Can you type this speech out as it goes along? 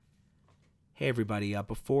Hey everybody,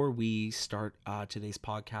 before we start today's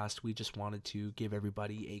podcast, we just wanted to give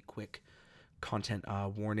everybody a quick content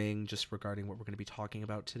warning just regarding what we're going to be talking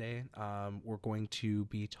about today. We're going to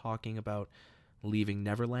be talking about Leaving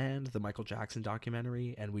Neverland, the Michael Jackson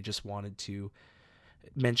documentary, and we just wanted to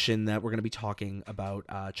mention that we're going to be talking about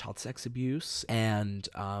child sex abuse, and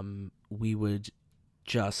we would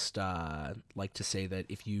just like to say that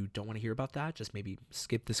if you don't want to hear about that, just maybe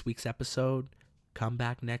skip this week's episode, come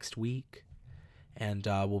back next week, and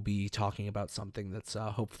we'll be talking about something that's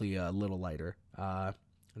hopefully a little lighter. And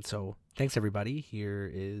so, thanks everybody.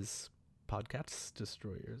 Here is Podcast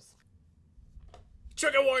Destroyers.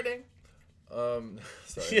 Trigger warning!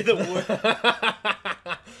 Sorry. Yeah,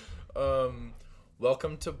 the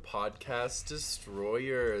welcome to Podcast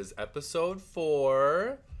Destroyers, episode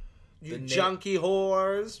 4. You junkie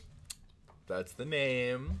whores. That's the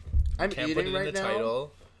name. I'm Can't eating put it right in the now.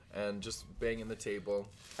 title and just banging the table.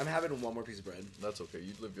 I'm having one more piece of bread. That's okay.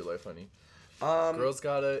 You live your life, honey. Girls Girls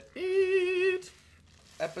gotta eat.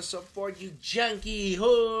 Episode 4, you junkie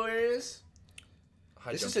whores.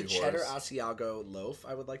 Hi, This is a junkie cheddar whores. Asiago loaf,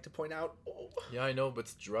 I would like to point out. Oh. Yeah, I know, but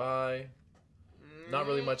it's dry. Not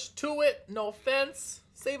really much to it. No offense.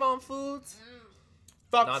 Save on foods.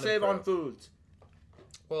 Fuck Not Save on impressed. Foods.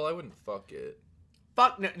 Well, I wouldn't fuck it.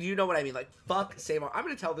 Fuck, no, you know what I mean. Like, fuck Save on. I'm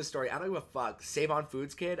going to tell this story. I don't give a fuck. Save on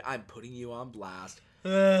Foods, kid. I'm putting you on blast.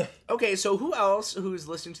 Okay, so who else who's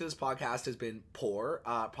listening to this podcast has been poor?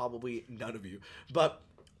 Probably none of you. But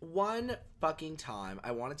one fucking time,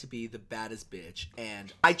 I wanted to be the baddest bitch,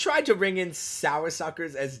 and I tried to ring in sour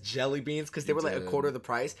suckers as jelly beans because they were like a did. quarter of the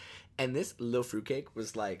price. And this little fruitcake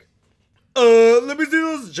was like, let me see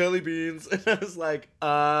those jelly beans. And I was like,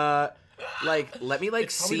 let me like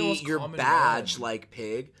It's probably the see most your common badge, one. like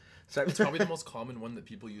pig. So It's probably the most common one that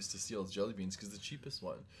people used to steal is jelly beans because the cheapest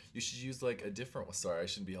one. You should use like a different one. Sorry, I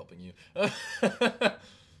shouldn't be helping you.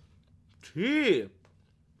 Tea.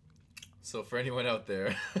 So for anyone out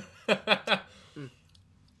there,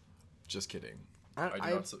 just kidding.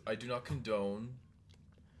 I do not condone,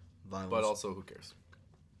 Violence. but also who cares?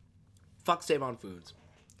 Fuck Save on Foods.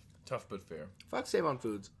 Tough but fair. Fuck Save on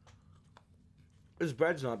Foods. This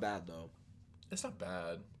bread's not bad though. It's not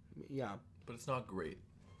bad, Yeah. but it's not great.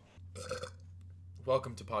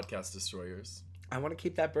 Welcome to Podcast Destroyers, I want to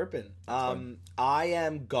keep that burping. fine. I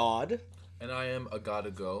am God, and I am a gotta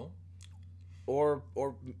go, or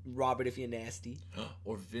Robert if you're nasty.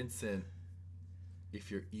 or Vincent, if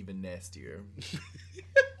you're even nastier.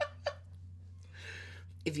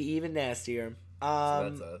 If you're even nastier. So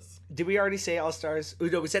that's us. Did we already say All Stars? Oh,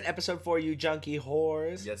 no, we said episode 4, you junkie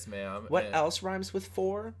whores. Yes, ma'am. What And else rhymes with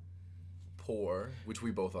 4? Poor, which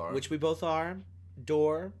we both are. Which we both are.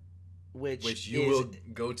 Door, which you is, will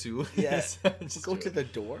go to. Yes. Just Go to joking. the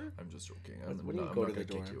door? I'm just joking. What do you I'm go not to the gonna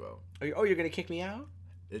door? kick you out. You're going to kick me out?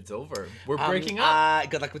 It's over. We're breaking up.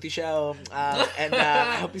 Good luck with your show. And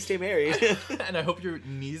I hope you stay married. And I hope your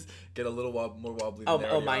knees get a little more wobbly than they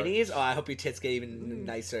Oh, already my are. knees? Oh, I hope your tits get even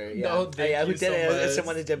nicer. Yeah. No, thank Who you did so it? much.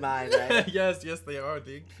 Someone who did mine, right? Yes, they are.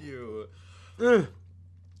 Thank you. Ugh.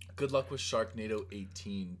 Good luck with Sharknado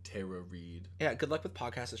 18, Tara Reid. Yeah, good luck with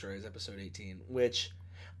Podcast Destroyers episode 18, which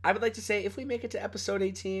I would like to say if we make it to episode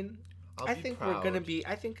 18, I be think proud. we're going to be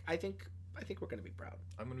I think we're going to be proud.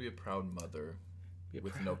 I'm gonna be a proud mother Be a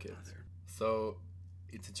with proud no kids. mother. So,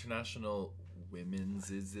 it's International Women's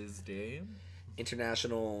Day.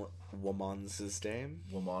 International Woman's Day.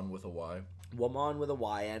 Woman with a Y. Woman with a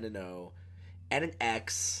Y and an O and an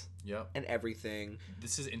X Yeah. and everything.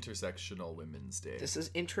 This is Intersectional Women's Day. This is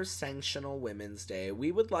Intersectional Women's Day.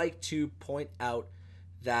 We would like to point out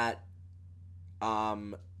that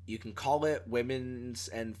you can call it Women's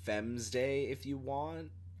and Femmes Day if you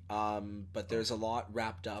want, but there's a lot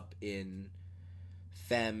wrapped up in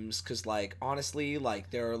femmes because, like, honestly, like,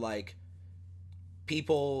 there are, like,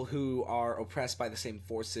 people who are oppressed by the same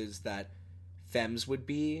forces that femmes would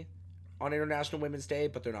be on International Women's Day,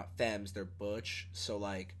 but they're not femmes, they're butch, so,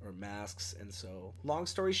 like, or masks, and so, long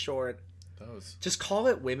story short, That was just call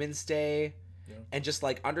it Women's Day, Yeah. and just,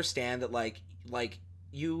 like, understand that, like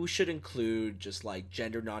you should include just, like,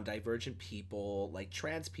 gender non-divergent people, like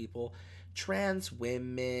trans people, trans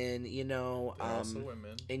women, you know, they're also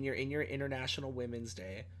women. in your International Women's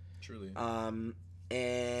Day, Truly.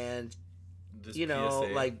 and This you know,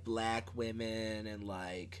 PSA, like black women and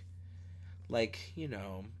like you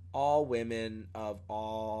know, all women of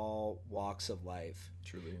all walks of life.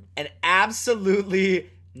 truly. And absolutely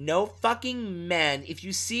no fucking men. If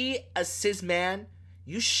you see a cis man,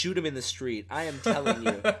 you shoot him in the street. I am telling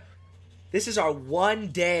you. This is our one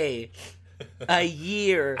day a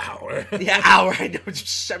year. Hour. Yeah, hour. I know.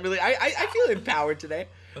 I'm really. I feel empowered today.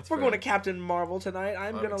 That's We're fair. going to Captain Marvel tonight.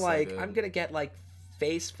 I'm gonna excited. get like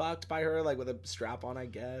face fucked by her like with a strap on, I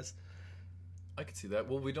guess. I could see that.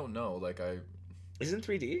 Well, we don't know. Like Is it in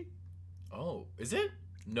 3D? Oh, is it?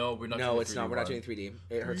 No, we're not. No, doing the it's not. 3D We're not one. doing 3D.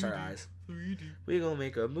 It hurts our 3D. eyes. 3D. We gonna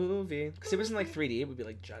make a movie. Because if it was in like 3D, it would be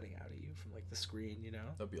like jutting out at you from like the screen, you know.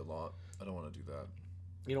 That'd be a lot. I don't want to do that.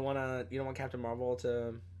 You don't want Captain Marvel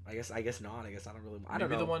to. I guess not. I guess I don't really. I don't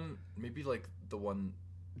know. Maybe the one. Maybe like the one.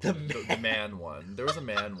 The The man one. There was a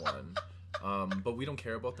man one. But we don't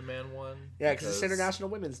care about the man one. Yeah, because it's International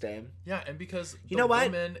Women's Day. Yeah, and because You know what?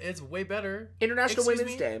 woman is way better. International Excuse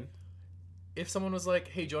Women's me? Day. If someone was like,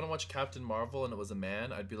 "Hey, do you want to watch Captain Marvel?" and it was a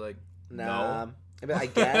man, I'd be like, Nah. "No." I mean, I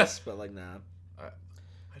guess, but like, nah. I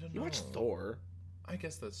don't know. You watched Thor. I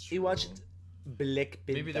guess that's true. You watched Black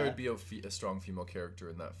Panther. Maybe there would be a strong female character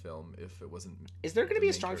in that film if it wasn't. Is there going to the be a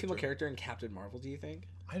main strong female character in Captain Marvel, do you think?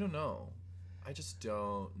 I don't know. I just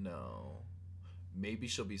don't know. Maybe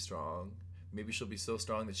she'll be strong. Maybe she'll be so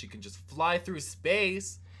strong that she can just fly through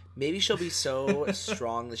space. Maybe she'll be so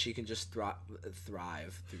strong that she can just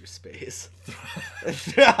thrive through space.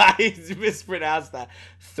 I mispronounced that.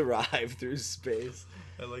 Thrive through space.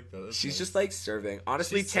 I like that. That's She's nice. just like serving.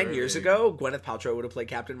 Honestly, She's 10 years serving. ago, Gwyneth Paltrow would have played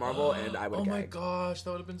Captain Marvel, and I would have Oh my gagged. gosh,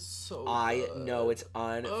 that would have been so. I good. know it's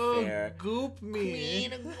unfair. Oh, goop me.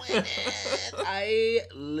 Queen Gwyneth. I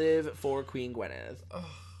live for Queen Gwyneth. Oh,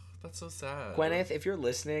 that's so sad. Gwyneth, if you're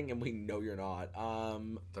listening, and we know you're not,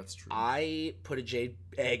 That's true. I put a jade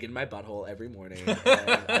egg in my butthole every morning, and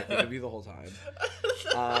I think of you the whole time.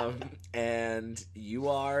 And you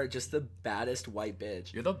are just the baddest white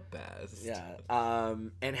bitch. You're the best. Yeah.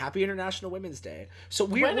 And happy International Women's Day. So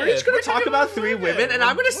we're Gwyneth. each going We're to talk talking about about 3 women. women, and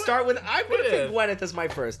I'm going to What? start with, I'm going to pick Gwyneth. Gwyneth as my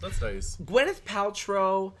first. That's nice. Gwyneth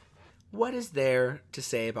Paltrow. What is there to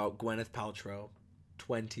say about Gwyneth Paltrow?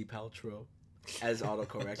 20 Paltrow, as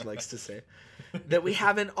autocorrect likes to say, that we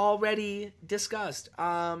haven't already discussed.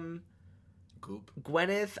 Goop.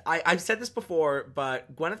 Gwyneth, I've said this before,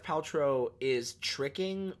 but Gwyneth Paltrow is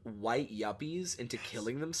tricking white yuppies into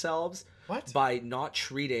killing themselves What? by not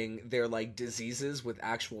treating their like diseases with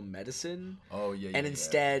actual medicine, Oh yeah. and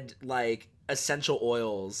instead like essential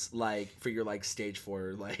oils like for your like stage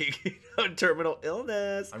 4 like terminal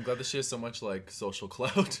illness. I'm glad that she has so much like social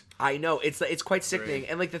clout. I know it's quite sickening, Great.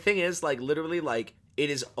 and like the thing is like literally like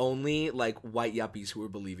it is only like white yuppies who are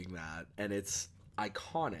believing that, and it's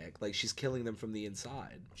iconic. Like she's killing them from the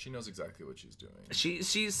inside. She knows exactly what she's doing.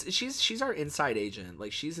 She's our inside agent.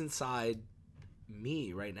 Like she's inside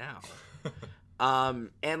me right now.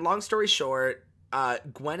 And long story short,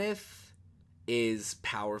 Gwyneth is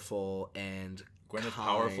powerful and Gwyneth kind.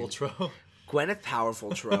 Powerful Tro. Gwyneth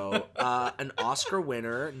Powerful an Oscar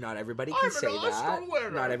winner. Not everybody can I'm an say that. Oscar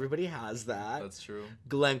winner. Not everybody has that. That's true.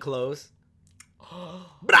 Glenn Close.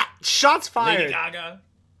 Blah! Shots fired. Lady Gaga.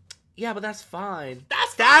 Yeah, but that's fine.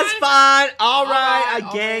 That's fine. All right.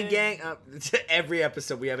 right, A gang, all gang. Every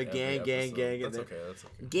episode we have a gang, Every gang, episode. gang. in That's there. okay. That's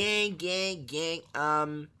okay.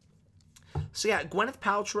 Gang. So yeah, Gwyneth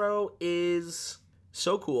Paltrow is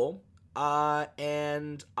so cool.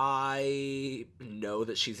 And I know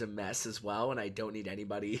that she's a mess as well, and I don't need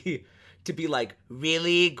anybody to be like,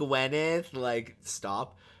 really, Gwyneth? Like,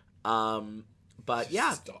 stop. But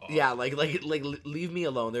yeah, Stop. yeah, like leave me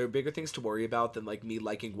alone. There are bigger things to worry about than like me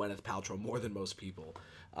liking Gwyneth Paltrow more than most people.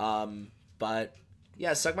 But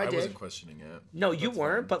yeah, suck my I dick. wasn't questioning it. No, you That's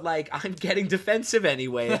weren't, fine. but like I'm getting defensive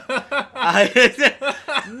anyway.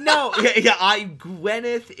 No,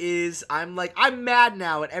 Gwyneth is. I'm mad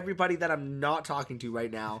now at everybody that I'm not talking to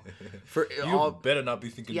right now. For You all, better not be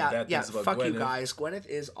thinking bad things about fuck you Gwyneth. guys. Gwyneth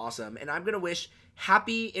is awesome, and I'm gonna wish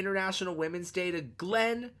Happy International Women's Day to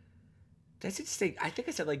Glenn. Did I say? I think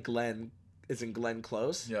I said like Glenn, as in Glenn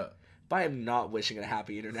Close. Yeah. But I am not wishing a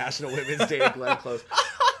Happy International Women's Day to Glenn Close.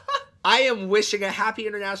 I am wishing a Happy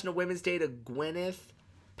International Women's Day to Gwyneth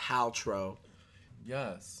Paltrow.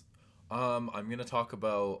 Yes. I'm gonna talk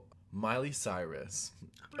about Miley Cyrus,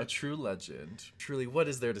 a true legend. Truly, what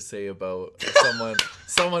is there to say about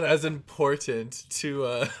someone as important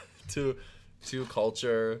to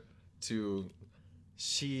culture, to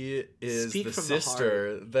she is Speak the from the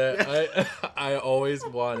sister that I always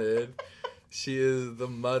wanted. She is the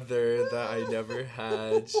mother that I never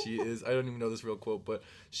had. She is, I don't even know this real quote, but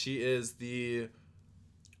she is the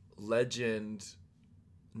legend,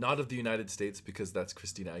 not of the United States because that's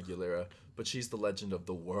Christina Aguilera, but she's the legend of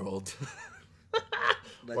the world.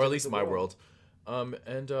 Or at least my world.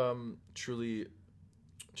 And truly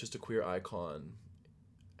just a queer icon.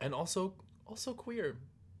 And also queer.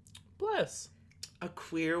 Bless. A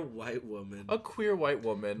queer white woman. A queer white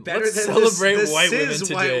woman. Better Let's than celebrate the white women cis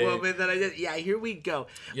today. white woman that I did. Yeah, here we go.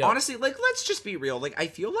 Yeah. Honestly, like, let's just be real. Like, I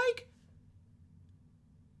feel like,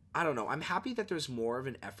 I don't know. I'm happy that there's more of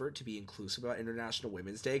an effort to be inclusive about International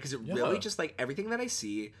Women's Day, because it really just, like, everything that I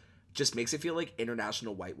see just makes it feel like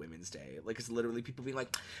International White Women's Day. Like, it's literally people being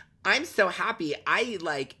like, I'm so happy I,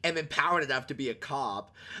 like, am empowered enough to be a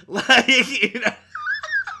cop. Like, you know.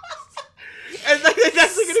 And like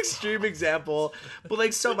that's like an extreme example, but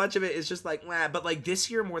like so much of it is just like, nah. But like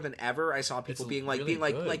this year more than ever, I saw people being like,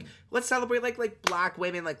 good. let's celebrate like Black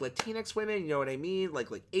women, like Latinx women, you know what I mean, like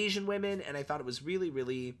Asian women, and I thought it was really,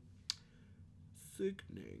 really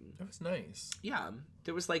sickening. That was nice. Yeah,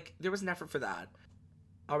 there was an effort for that.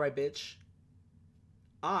 All right, bitch.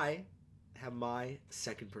 I have my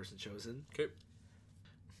second person chosen. Okay.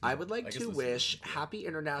 I would like to wish Happy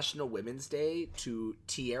International Women's Day to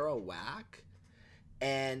Tierra Whack.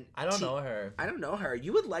 And I don't know her. I don't know her.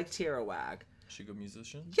 You would like Tierra Whack. Is she a good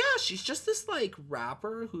musician? Yeah, she's just this like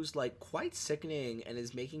rapper who's like quite sickening and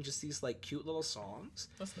is making just these like cute little songs.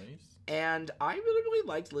 That's nice. And I really, really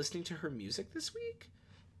liked listening to her music this week.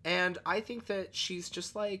 And I think that she's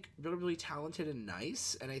just like really, really talented and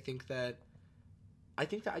nice. And I think that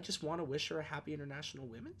I just want to wish her a happy International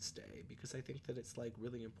Women's Day, because I think that it's like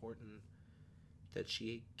really important that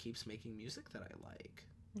she keeps making music that I like.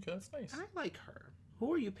 Okay, that's nice. And I like her.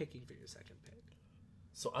 Who are you picking for your second pick?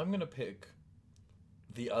 So I'm gonna pick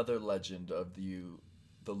the other legend of the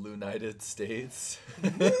United States. Oh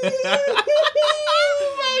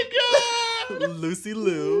my god! Lucy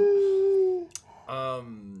Liu.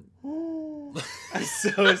 I'm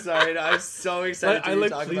so sorry. I'm so excited to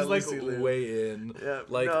talk about Lucy Liu. Weigh in. Yeah,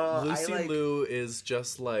 like no, Lucy Liu is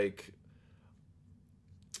just like.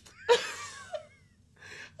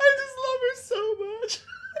 I just love her so much.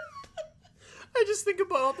 I just think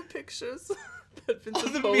about all the pictures that Vincent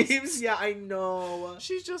all the posts. memes. Yeah, I know.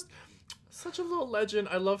 She's just such a little legend.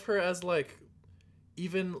 I love her as like,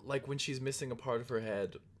 even like when she's missing a part of her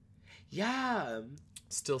head. Yeah.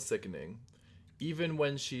 Still sickening. Even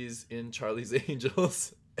when she's in Charlie's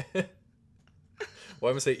Angels. Well,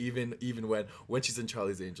 I'm gonna say even when she's in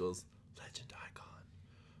Charlie's Angels, legend icon.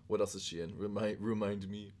 What else is she in? Remind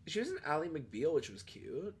me. She was in Ally McBeal, which was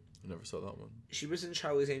cute. I never saw that one. She was in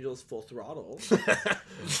Charlie's Angels Full Throttle.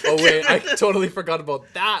 Oh wait, I totally forgot about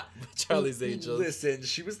that. Charlie's Angels. Listen,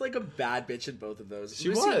 she was like a bad bitch in both of those.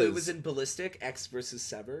 Lucy Liu was in Ballistic X vs.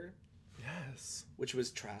 Sever. Yes. Which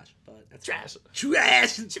was trash, but that's Trash.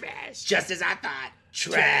 Trash. Just as I thought.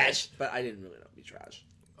 Trash. But I didn't really know it'd be trash.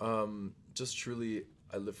 Just truly,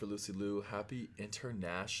 I live for Lucy Liu. Happy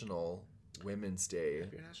International Women's Day.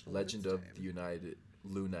 Legend of the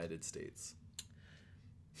United States.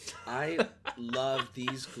 I love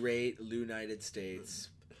these great United States.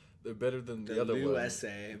 They're better than the other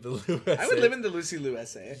USA. one. The USA. I would live in the Lucy Liu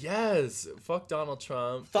USA. Yes. Fuck Donald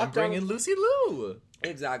Trump. Fuck bring in Lucy Liu.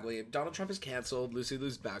 Exactly. Donald Trump is canceled. Lucy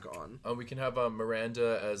Liu's back on. We can have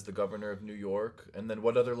Miranda as the governor of New York, and then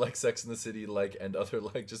what other like Sex in the City and other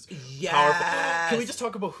just powerful. Can we just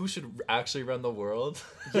talk about who should actually run the world?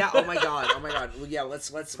 Yeah. Oh my god. Well, yeah. Let's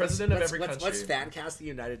President of every country. Let's fan cast the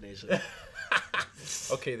United Nations.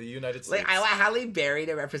 Okay, the United States. Like I want Halle Berry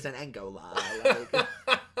to represent Angola. Like,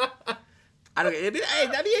 I don't.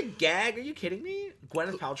 That'd be a gag. Are you kidding me?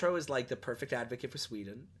 Gwyneth Paltrow is like the perfect advocate for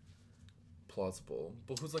Sweden. Plausible,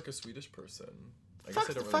 but who's like a Swedish person? I Fuck, guess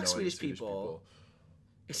I don't really fuck know Swedish any people.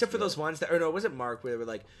 Except for those ones that, or no, was it Mark where they were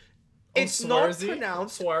like, it's Swarzy? not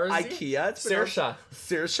pronounced Swarzy? IKEA. It's pronounced Saoirse.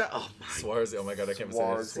 Saoirse. Oh my. Swarzy. Oh my god, I can't say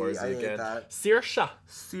Swarzy I hate again. that. Saoirse.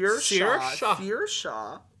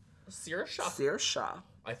 Saoirse.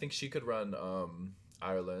 I think she could run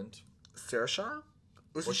Ireland. Saoirse?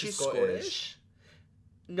 Isn't she she's Scottish?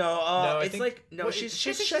 No, I it's think, like no, she's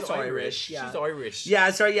Irish. Yeah. She's Irish.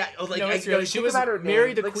 Yeah, sorry, yeah. Oh, like No, it's I, really- she was about her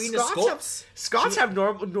married name. the Like, Queen of Scots. Scots have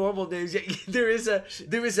normal names. There is a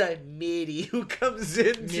Mary who comes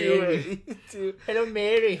into Hello,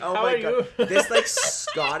 Mary. Oh How my are god, you? this like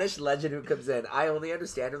Scottish legend who comes in. I only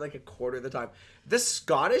understand her like a quarter of the time. The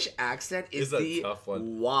Scottish accent is a the tough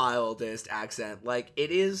one. wildest accent. Like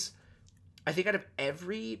it is. I think out of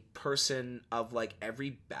every person of like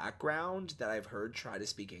every background that I've heard try to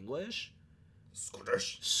speak English,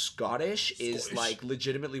 Scottish is like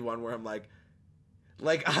legitimately one where I'm like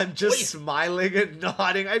I'm just smiling and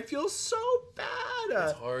nodding. I feel so bad.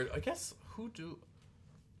 It's hard. I guess who do?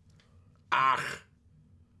 Yeah,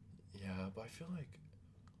 but I feel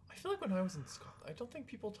like when I was in Scotland, I don't think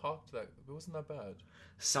people talked that. It wasn't that bad.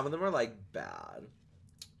 some of them are like bad.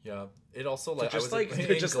 Yeah, it also like They're just I was like- in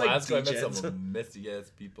they're just like Glasgow. I met degens. some messy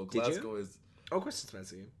ass people. Did you? Glasgow is Oh, of course it's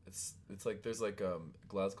messy. It's like there's like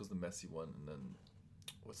Glasgow's the messy one, and then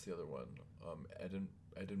what's the other one?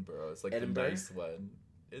 Edinburgh. It's like Edinburgh? the nice one.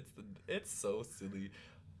 It's so silly.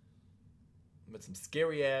 Met some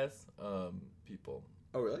scary ass people.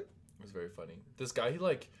 Oh, really? It was very funny. This guy, he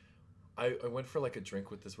like, I went for like a drink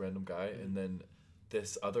with this random guy, and then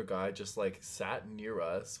this other guy just like sat near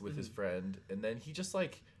us with his friend, and then he just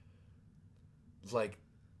like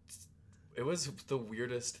it was the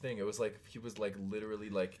weirdest thing. It was like he was like literally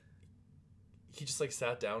like he just like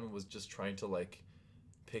sat down and was just trying to like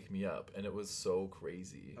pick me up, and it was so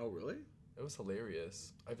crazy. Oh, really? It was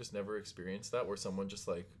hilarious. I've just never experienced that where someone just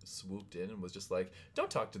like swooped in and was just like, "Don't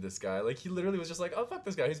talk to this guy." Like he literally was just like, "Oh fuck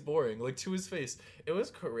this guy, he's boring." Like to his face. It was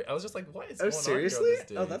crazy. I was just like, "What is going seriously? on here on this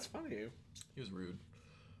day?" Oh, that's funny. He was rude.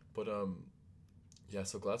 But yeah,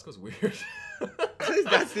 so Glasgow's weird.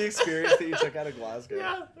 That's the experience that you took out of Glasgow.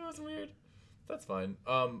 Yeah, it was weird. That's fine.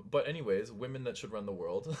 But anyways, women that should run the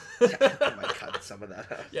world. I might cut some of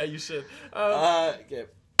that out. Yeah, you should. Okay.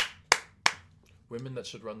 Women that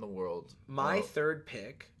should run the world. My third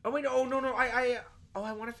pick. Oh wait, no. I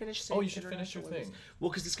want to finish. You should finish your thing. Well,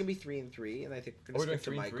 because it's gonna be 3 and 3, and I think we're gonna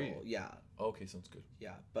stick to Michael. 3 and 3? Yeah. Oh, okay, sounds good.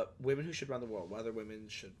 Yeah, but women who should run the world. What other women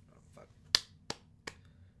should? Oh, fuck.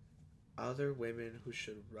 Other women who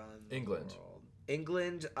should run the England. world.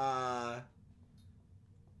 England.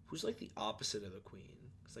 Who's like the opposite of the queen?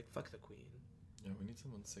 It's like fuck the queen. Yeah, we need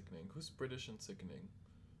someone sickening. Who's British and sickening?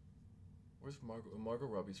 Where's Margot? Margot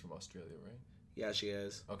Robbie's from Australia, right? Yeah, she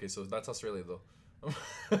is. Okay, so that's Australia though.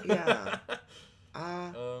 Yeah.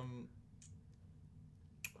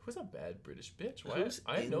 Who's a bad British bitch? Why? Who's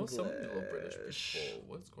I know some little British English? people.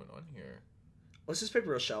 What's going on here? Let's just pick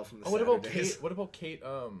Rochelle from the What about Saturdays. Kate? What about Kate?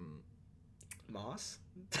 Moss?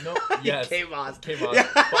 No. Yes. Kate Moss. Kate Moss. Yeah.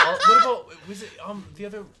 But, what about was it the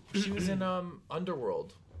other? She was in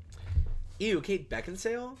Underworld. Ew, Kate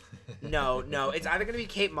Beckinsale? No. It's either gonna be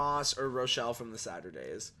Kate Moss or Rochelle from the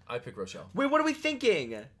Saturdays. I pick Rochelle. Wait, what are we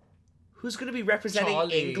thinking? Who's gonna be representing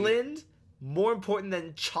Charlie. England? More important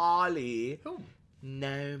than Charlie. Who?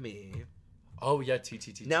 Naomi. Oh yeah, T.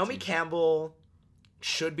 Naomi Campbell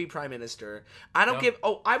should be prime minister. I don't No. give.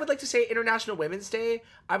 Oh, I would like to say International Women's Day.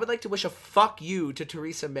 I would like to wish a fuck you to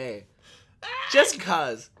Theresa May. Just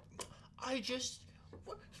cause.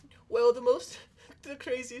 The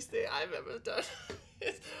craziest thing I've ever done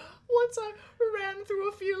is once I ran through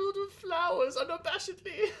a field of flowers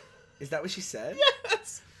unabashedly. Is that what she said?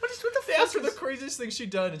 Yes. What the They fuck asked her is- the craziest thing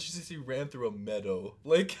she'd done, and she said she ran through a meadow.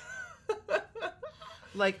 Like,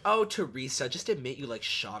 Like, oh, Teresa, just admit you like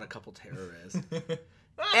shot a couple terrorists.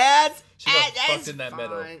 She got fucked in that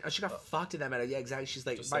meadow. Oh, she got fucked in that meadow. Yeah, exactly. She's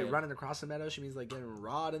like, Just by saying. running across the meadow, she means like getting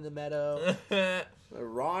rod in the meadow.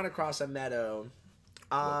 Run across a meadow.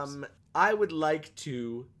 I would like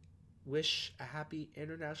to wish a happy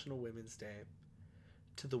International Women's Day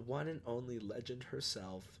to the one and only legend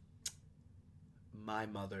herself, my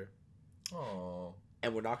mother. Oh.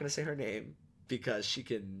 And we're not going to say her name because she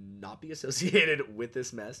cannot be associated with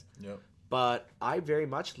this mess. Yep. But I very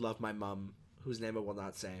much love my mom, whose name I will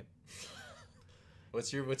not say.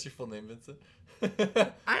 What's your full name, Vincent? I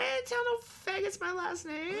didn't tell no faggots my last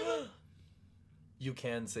name. You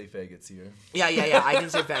can say faggots here. Yeah, I can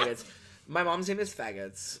say faggots. My mom's name is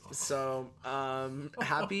Faggots. So,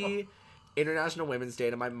 happy International Women's Day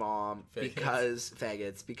to my mom because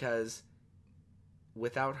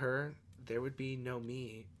without her, there would be no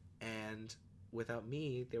me. And without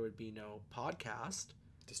me, there would be no podcast.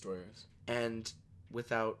 Destroyers. And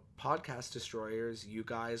without podcast destroyers, you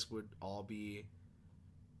guys would all be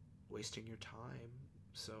wasting your time.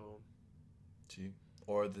 So, Gee.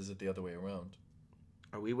 Or is it the other way around?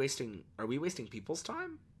 are we wasting people's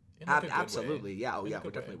time? In like a good Absolutely. way. Yeah, In a we're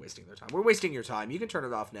good definitely way. wasting their time. We're wasting your time. You can turn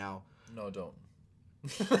it off now. No, don't.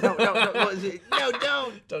 No, don't. Don't. No,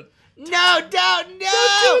 don't. Don't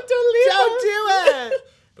do it.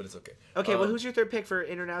 But it's okay. Okay, well, who's your third pick for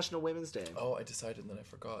International Women's Day? Oh, I decided and then I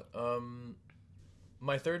forgot.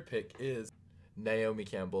 My third pick is Naomi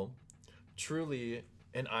Campbell. Truly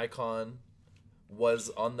an icon. Was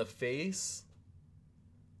on The Face.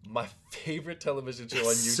 My favorite television show on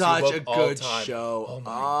YouTube Such of a all good time. show. Oh my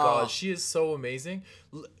god, she is so amazing.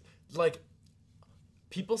 Like,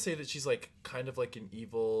 people say that she's like kind of like an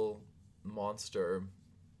evil monster.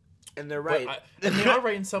 And they're right. And they are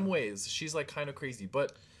right in some ways. She's like kind of crazy,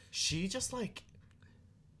 but she just like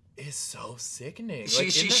is so sickening.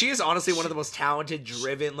 She is honestly one of the most talented,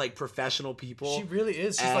 driven, like professional people. She really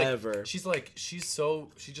is. Ever. She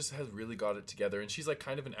just has really got it together, and she's like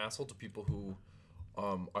kind of an asshole to people who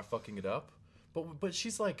are fucking it up. But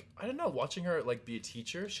she's like, I don't know, watching her like be a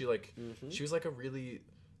teacher, she like she was like a really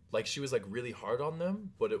like she was like really hard on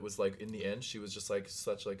them, but it was like in the end she was just like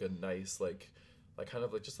such like a nice like kind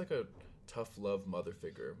of like just like a tough love mother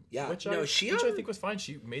figure. Yeah, which no, I think was fine.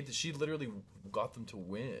 She literally got them to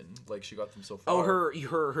win. Like she got them so far. Oh,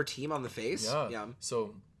 her team on the face. Yeah.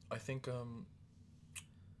 So I think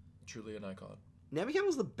truly an icon. Naomi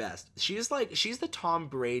Campbell's the best. She's the Tom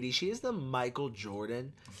Brady. She is the Michael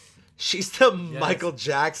Jordan. She's the Michael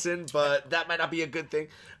Jackson, but that might not be a good thing.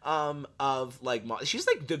 Of like, she's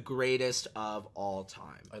like the greatest of all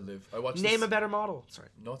time. I watched. Name a better model. Sorry.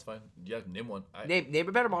 No, it's fine. Yeah, name one. Name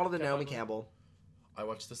a better model than Naomi Campbell. I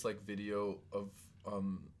watched this like video of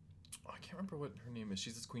I can't remember what her name is.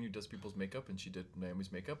 She's this queen who does people's makeup, and she did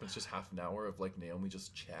Naomi's makeup. And it's just half an hour of like Naomi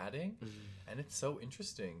just chatting, and it's so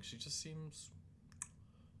interesting. She just seems.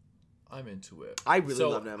 I'm into it. I really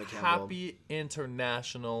love Naomi Campbell. Happy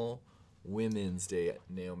International Women's Day,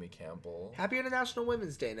 Naomi Campbell. Happy International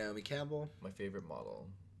Women's Day, Naomi Campbell. My favorite model.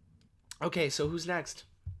 Okay, so who's next?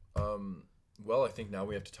 Well, I think now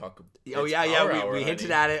we have to talk. Oh yeah. We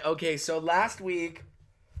hinted at it. Okay, so last week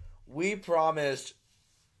we promised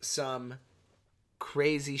some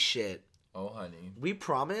crazy shit. Oh, honey. We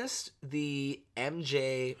promised the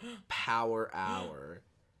MJ Power Hour.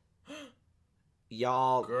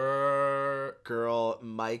 Y'all, girl,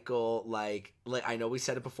 Michael, like I know we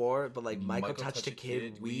said it before, but like Michael touched a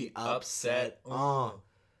kid, we upset.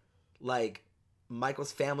 Like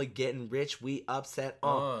Michael's family getting rich, we upset.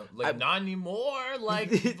 Like not anymore.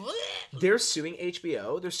 Like they're suing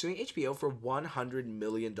HBO. They're suing HBO for $100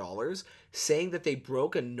 million, saying that they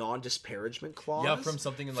broke a non-disparagement clause. Yeah, from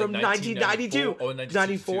something in like from 1992,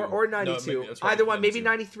 94 or 92. No, either one, 92. Maybe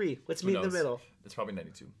 93. Let's meet in the middle. It's probably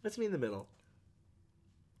 92. Let's meet in the middle.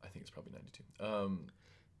 I think it's probably 92.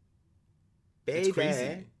 Baby, it's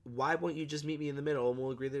crazy. Why won't you just meet me in the middle and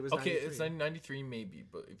we'll agree that it was 93? Okay, it's 93 maybe,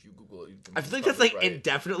 but if you Google it, I feel like that's like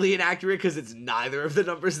indefinitely inaccurate because it's neither of the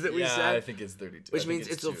numbers that we said. Yeah, I think it's 32. Which means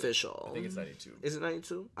it's official. I think it's 92. Is it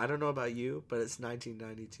 92? I don't know about you, but it's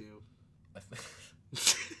 1992.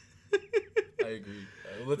 I agree.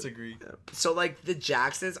 Let's agree. So, like, the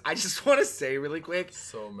Jacksons, I just want to say really quick.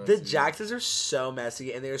 So messy. The Jacksons are so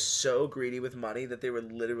messy, and they're so greedy with money that they were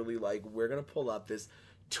literally like, we're going to pull up this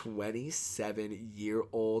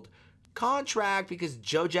 27-year-old contract because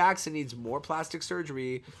Joe Jackson needs more plastic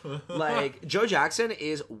surgery. Like, Joe Jackson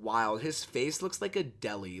is wild. His face looks like a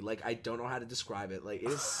deli. Like, I don't know how to describe it. Like, it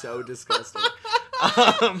is so disgusting.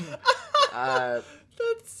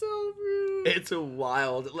 That's so rude. It's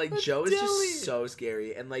wild. Like, Joe is just so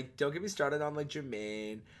scary. And, like, don't get me started on, like,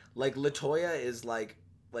 Jermaine. Like, LaToya is, like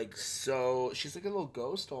so... She's like a little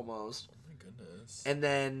ghost almost. Oh, my goodness. And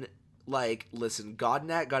then, like, listen,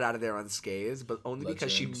 Godnet got out of there unscathed, but only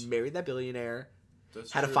because she married that billionaire,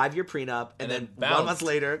 had a 5-year prenup, and then 1 month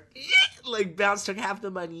later, like, Bounce took half the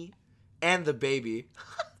money and the baby.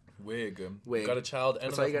 Wig. Got a child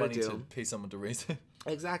and enough money to pay someone to raise it.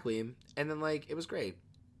 Exactly. And then, like, it was great.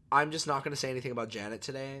 I'm just not going to say anything about Janet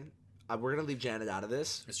today. We're going to leave Janet out of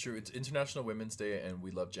this. It's true. It's International Women's Day, and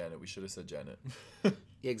we love Janet. We should have said Janet.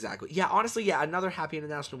 Exactly. Yeah, honestly, yeah, another happy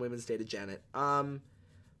International Women's Day to Janet.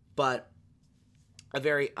 But a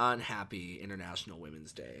very unhappy International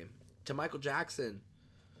Women's Day to Michael Jackson.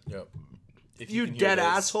 Yep. If you dead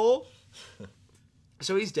asshole.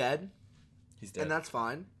 So he's dead. He's dead. And that's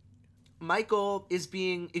fine. Michael is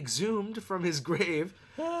being exhumed from his grave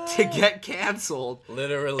to get canceled.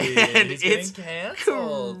 Literally. And he's it's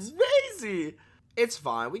canceled. Crazy. It's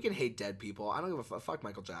fine. We can hate dead people. I don't give a fuck. Fuck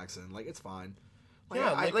Michael Jackson. Like, it's fine. Like,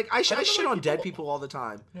 yeah, I shit on dead people all the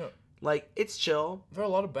time. Yeah. Like, it's chill. There are a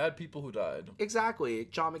lot of bad people who died. Exactly.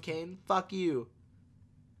 John McCain, fuck you.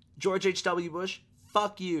 George H.W. Bush,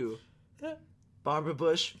 fuck you. Barbara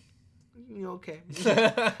Bush, okay.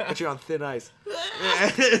 But you're on thin ice.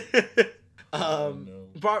 Oh, no.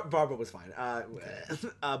 Barbara was fine.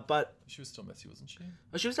 But she was still messy, wasn't she?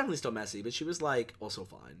 She was definitely still messy, but she was like also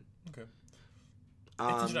fine. Okay.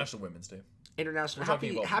 It's International Women's Day.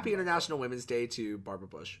 Happy International Women's Day to Barbara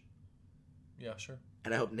Bush. Yeah, sure.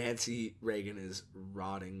 And I hope Nancy Reagan is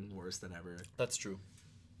rotting worse than ever. That's true.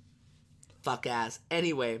 Fuck ass.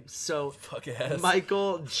 Anyway, so fuck ass.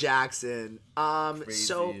 Michael Jackson. Crazy.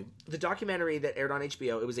 So the documentary that aired on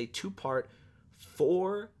HBO, it was a 2-part,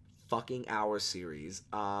 4 fucking hour series.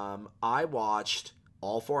 I watched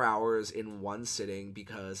all 4 hours in one sitting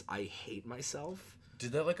because I hate myself.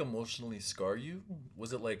 Did that like emotionally scar you?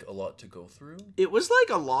 Was it like a lot to go through? It was like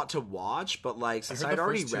a lot to watch, but like since I'd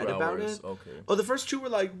already read about it. Okay. Oh, the first 2 were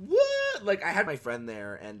like, what? Like I had my friend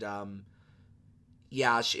there, and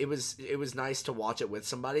yeah, it was nice to watch it with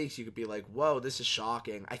somebody, so you could be like, whoa, this is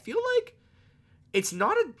shocking. I feel like it's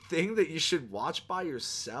not a thing that you should watch by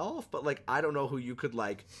yourself, but like I don't know who you could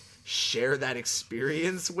like share that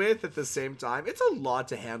experience with at the same time. It's a lot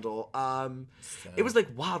to handle. It was like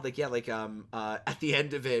wild, like at the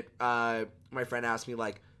end of it, my friend asked me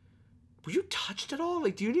like, were you touched at all?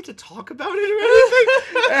 Like, do you need to talk about it or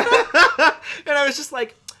anything? And I was just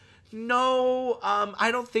like, no,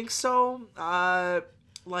 I don't think so.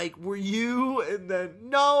 Like, were you? And then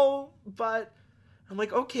no, but I'm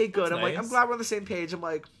like, okay, good. That's I'm like, nice. I'm glad we're on the same page. I'm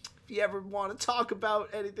like, if you ever want to talk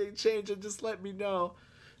about anything changing, just let me know.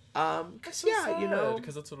 Cause you know,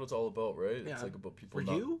 because that's what it's all about, right? Yeah. It's like about people.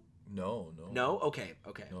 Were you? No. No. Okay.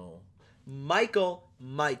 No. Michael,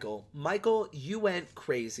 you went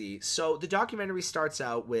crazy. So the documentary starts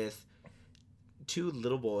out with two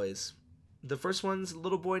little boys. The first one's a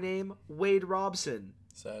little boy named Wade Robson.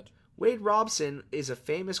 Sad. Wade Robson is a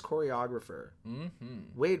famous choreographer. Mm-hmm.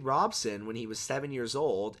 Wade Robson, when he was 7 years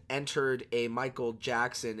old, entered a Michael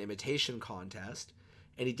Jackson imitation contest,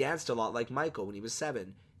 and he danced a lot like Michael when he was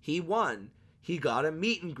 7. He won. He got a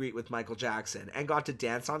meet and greet with Michael Jackson and got to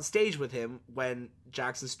dance on stage with him when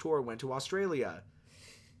Jackson's tour went to Australia.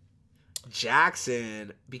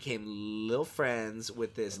 Jackson became little friends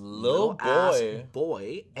with this Little ass boy.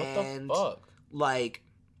 boy What and the fuck? like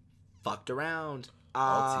fucked around.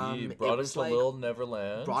 Brought it him was to like- Little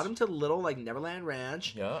Neverland. Brought him to little like Neverland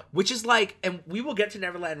Ranch. Yeah. Which is like, and we will get to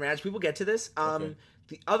Neverland Ranch. We will get to this. Okay.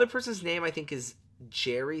 The other person's name I think is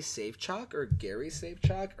Jerry Safechuck or Gary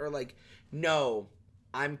Safechuck or like, no,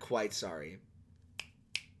 I'm quite sorry.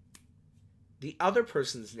 The other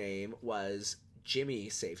person's name was Jimmy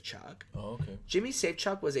Safechuck. Oh, okay. Jimmy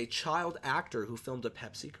Safechuck was a child actor who filmed a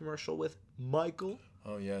Pepsi commercial with Michael.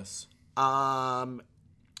 Oh, yes.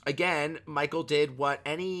 Again, Michael did what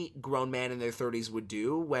any grown man in their 30s would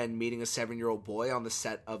do when meeting a 7-year-old boy on the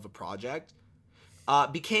set of a project.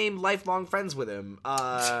 Became lifelong friends with him.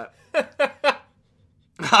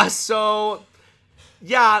 So,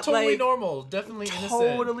 yeah, Totally like normal. Definitely innocent.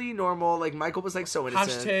 totally normal. Like Michael was like so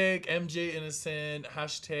innocent. Hashtag MJ innocent.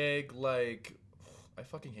 Hashtag like, I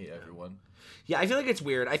fucking hate everyone. Yeah, I feel like it's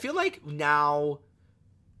weird. I feel like now,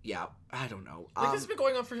 yeah, I don't know. Like this has been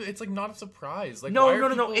going on for. It's like not a surprise. Like no. why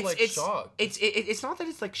are No. people, like, shocked? It's not that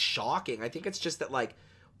it's like shocking. I think it's just that like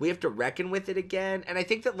we have to reckon with it again. And I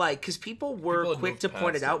think that like because people were People had quick moved to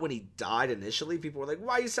point it past out it. when he died initially. People were like,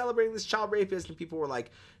 "Why are you celebrating this child rapist?" And people were like,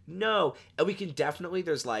 "No." And we can definitely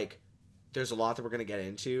there's a lot that we're gonna get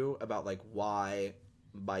into about like why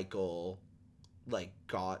Michael like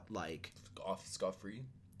got like Off scot-free.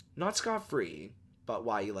 not scot-free, but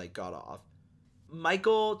why he like got off.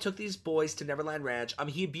 Michael took these boys to Neverland Ranch.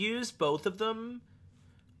 He abused both of them.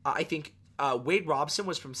 I think Wade Robson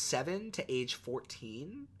was from 7 to age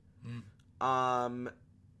 14.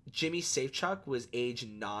 Jimmy Safechuck was age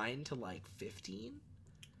 9 to like 15.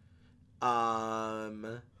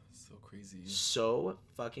 So crazy. So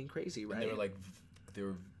fucking crazy, right? And they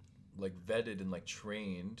were like vetted and like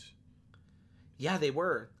trained Yeah, they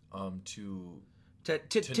were. To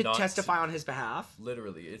To not- testify on his behalf.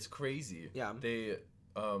 literally, it's crazy. Yeah. They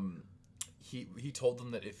he told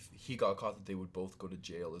them that if he got caught that they would both go to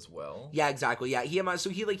jail as well. Yeah, exactly. Yeah, he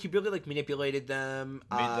really like manipulated them.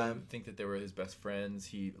 Made them think that they were his best friends.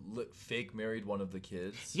 He fake married one of the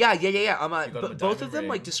kids. Yeah. He got him a Both of diamond them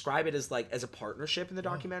like ring. describe it as like as a partnership in the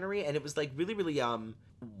documentary, and it was like really, really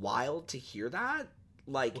wild to hear that.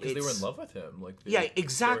 Like Because they were in love with him. Like Yeah, they were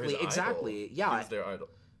exactly, his exactly. idol. Yeah. He was their idol.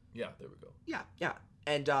 Yeah, there we go. Yeah,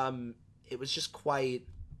 and it was just quite.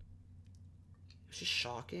 It was just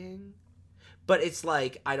shocking. But it's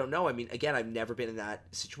like, I don't know. I mean, again, I've never been in that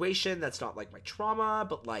situation. That's not like my trauma,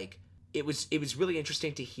 but like it was really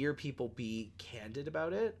interesting to hear people be candid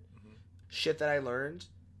about it. Mm-hmm. Shit that I learned.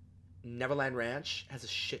 Neverland Ranch has a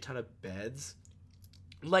shit ton of beds.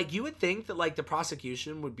 Like you would think that like the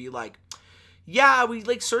prosecution would be like, yeah, we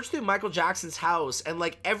like searched through Michael Jackson's house and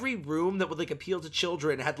like every room that would like appeal to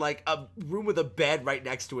children had like a room with a bed right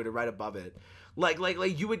next to it or right above it. Like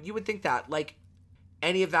you would think that like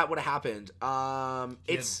any of that would have happened.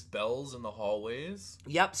 He It's had bells in the hallways.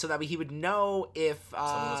 yep, so that he would know if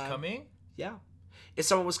Someone was coming. Yeah. If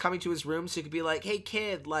someone was coming to his room, so he could be like, "Hey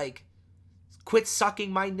kid, like quit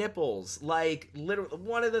sucking my nipples." Like literally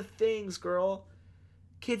one of the things, girl.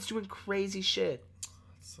 Kids doing crazy shit.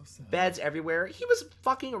 That's so sad. Beds everywhere. He was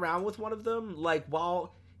fucking around with one of them, like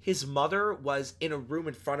while his mother was in a room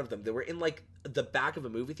in front of them. They were in like the back of a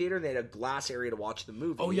movie theater, and they had a glass area to watch the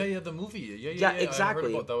movie. Oh yeah, the movie. Yeah, Yeah, I heard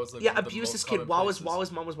exactly. about that. Was like yeah, one of the abused most this kid common while places.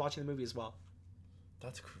 his mom was watching the movie as well.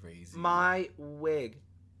 That's crazy. My wig.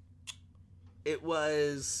 It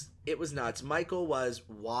was nuts. Michael was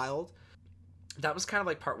wild. that was kind of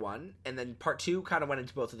like part one, and then part two kind of went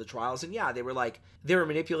into both of the trials, and yeah, they were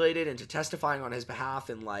manipulated into testifying on his behalf,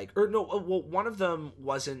 and like, or no, well, one of them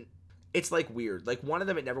wasn't. It's like weird. Like one of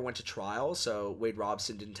them, it never went to trial, so Wade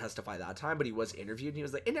Robson didn't testify that time, but he was interviewed, and he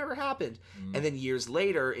was like, it never happened. And then years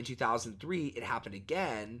later, in 2003, it happened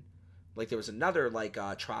again. Like there was another like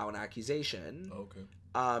trial and accusation. Okay.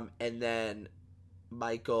 And then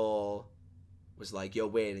Michael was like, yo,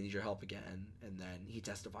 Wade, I need your help again. And then he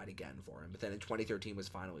testified again for him. But then in 2013 was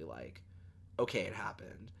finally like, okay, it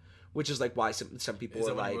happened. Which is like why some people Is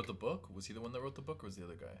were that when like... he wrote the book? Was he the one that wrote the book, or was the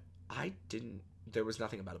other guy? I didn't... There was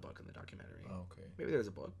nothing about a book in the documentary. Oh, okay. Maybe there was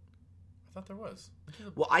a book. I thought there was.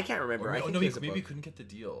 Well, I can't remember. Or, I think no, there's a maybe book. he couldn't get the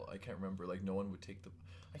deal. I can't remember. Like, no one would take the...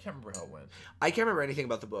 I can't remember how it went. I can't remember anything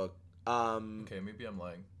about the book. Okay, maybe I'm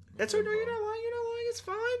lying. That's right. No, you're not lying. You're not lying. It's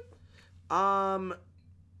fine.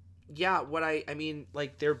 Yeah, what I mean,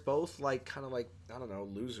 like, they're both, like, kind of, like, I don't know,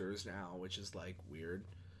 losers now, which is, like, weird.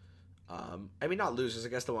 I mean, not losers. I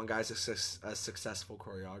guess the one guy's a successful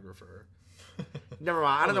choreographer. Never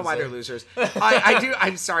mind. I don't know why they're losers. I do.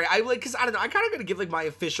 I'm sorry. I like, because I don't know. I kind of got to give, like, my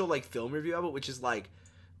official, like, film review of it, which is, like,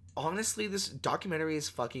 honestly, this documentary is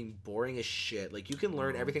fucking boring as shit. Like, you can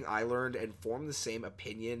learn everything I learned and form the same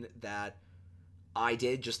opinion that I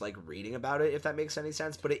did just like reading about it, if that makes any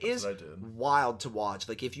sense. But it is wild to watch.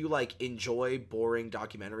 Like if you like enjoy boring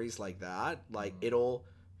documentaries like that, like it'll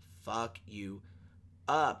fuck you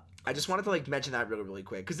up. I just wanted to like mention that really, really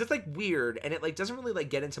quick because it's like weird and it like doesn't really like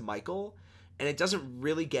get into Michael, and it doesn't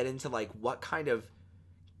really get into like what kind of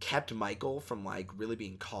kept Michael from like really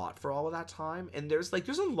being caught for all of that time. And there's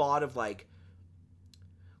a lot of like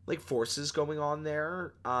forces going on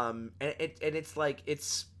there. And it's like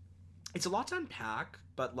it's a lot to unpack,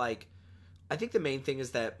 but, like, I think the main thing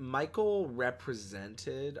is that Michael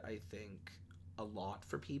represented, I think, a lot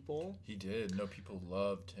for people. He did. No, people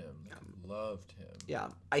loved him. Loved him. Yeah.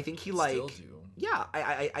 I think he, like... Still do. Yeah.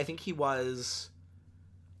 I think he was,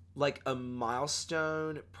 like, a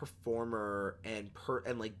milestone performer and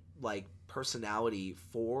personality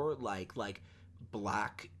for, like,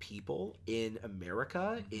 black people in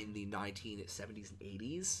America in the 1970s and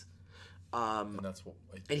 80s. And that's what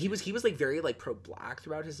I think. And he was like very like pro-black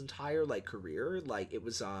throughout his entire like career. Like it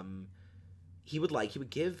was he would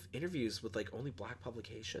give interviews with like only black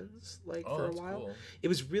publications like for a while. Cool. It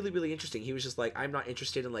was really, really interesting. He was just like, I'm not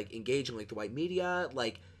interested in like engaging like the white media.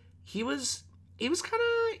 Like he was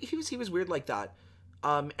weird like that.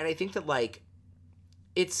 And I think that like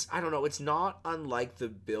it's, I don't know, it's not unlike the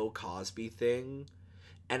Bill Cosby thing,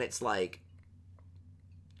 and it's like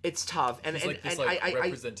it's tough, and he's like this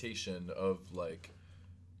representation of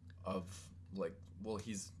well,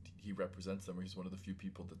 he represents them, or he's one of the few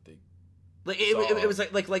people that they like. It was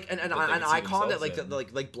like an icon that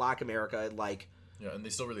like Black America like. Yeah, and they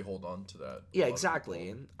still really hold on to that. Yeah,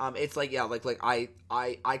 exactly. It's like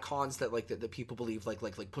icons that like the people believe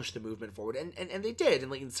like push the movement forward, and they did, and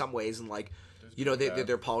like in some ways, and like you know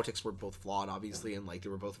their politics were both flawed, obviously, and like they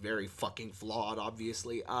were both very fucking flawed,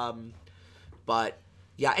 obviously. But.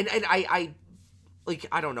 Yeah, and I like,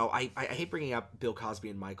 I don't know, I hate bringing up Bill Cosby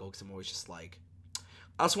and Michael because I'm always just like,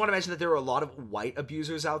 I also want to mention that there are a lot of white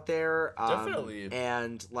abusers out there. Definitely.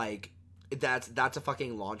 And like, that's a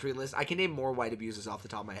fucking laundry list. I can name more white abusers off the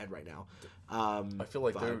top of my head right now. I feel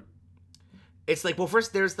like they're... It's like, well,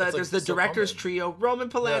 first there's the directors trio, Roman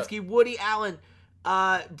Polanski, Woody Allen,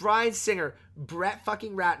 Bryan Singer, Brett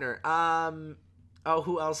fucking Ratner, oh,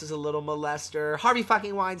 who else is a little molester? Harvey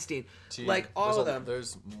fucking Weinstein. Like, all of them.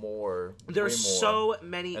 There's more. There's so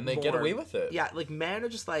many more. And they get away with it. Yeah, like, men are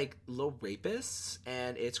just, like, little rapists,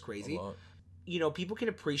 and it's crazy. You know, people can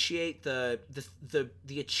appreciate the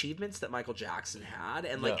achievements that Michael Jackson had,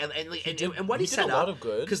 and, like, and what he set up. He did a lot of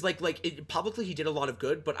good. Because, publicly he did a lot of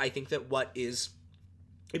good, but I think that what is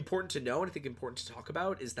important to know, and I think important to talk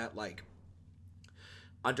about, is that, like,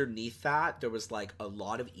 underneath that there was like a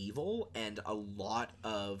lot of evil and a lot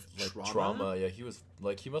of trauma. Yeah, he was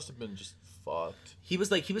like, he must have been just fucked. He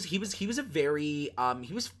was a very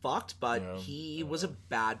he was fucked, but he was a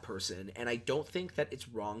bad person, and I don't think that it's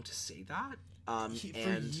wrong to say that.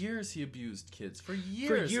 For years he abused kids. For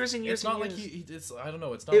years and years. It's not like it's I don't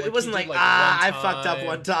know. It's not. It wasn't like I fucked up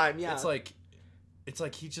one time. Yeah. It's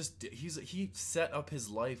like he set up his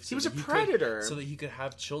life. He was a predator, so that he could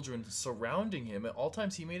have children surrounding him at all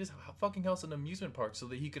times. He made his fucking house an amusement park so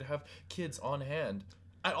that he could have kids on hand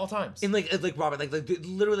at all times. And like Robert, like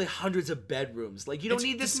literally hundreds of bedrooms. Like you don't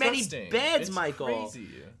need this many beds, it's Michael. Crazy.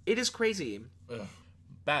 It is crazy. Ugh.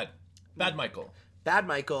 Bad Michael. Bad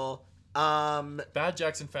Michael. Bad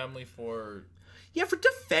Jackson family for. Yeah, for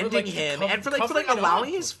defending him and for covering it allowing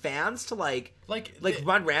up. his fans to like Like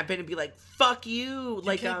run rampant and be like, "Fuck you!"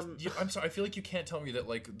 Like I'm sorry. I feel like you can't tell me that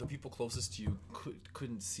like the people closest to you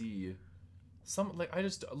couldn't see some like I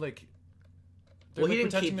just like. Well, he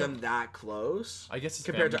like, didn't keep protecting them that close. I guess his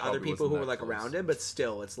compared to family other probably people who wasn't were like that close. around him, but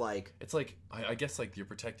still, it's like It's like I guess like you're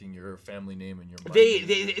protecting your family name and your money.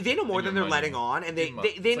 they know more And than your they're money. letting on, and they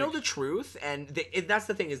It's know like- the truth, and that's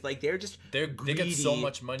the thing is like they're just they get so greedy.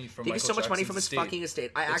 much money from They get Michael so much money Jackson's from his estate. fucking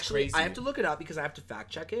estate. I It's actually crazy. I have to look it up because I have to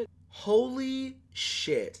fact check it. Holy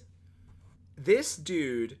shit. This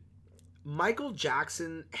dude, Michael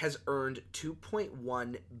Jackson, has earned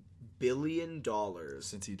 $2.1 billion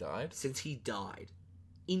Since he died. since he died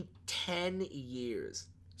in 10 years.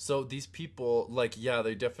 So these people, like, yeah,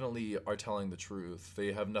 they definitely are telling the truth.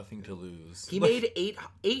 They have nothing to lose. He made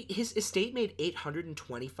his estate made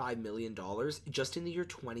 $825 million just in the year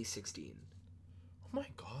 2016. Oh my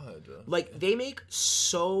god. Like, they make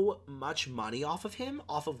so much money off of him,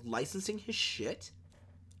 off of licensing his shit.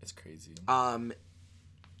 It's crazy.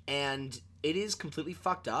 And it is completely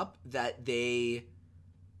fucked up that they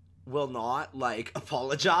will not, like,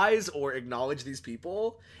 apologize or acknowledge these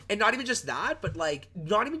people. And not even just that, but, like,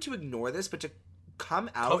 not even to ignore this, but to come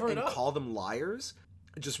out Cover it and up. call them liars.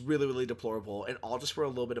 Just really, really deplorable. And all just for a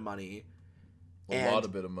little bit of money. A lot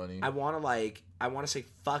of bit of money. I want to say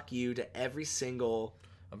fuck you to every single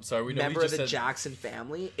I'm sorry, we know member we of just the said Jackson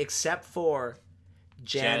family, except for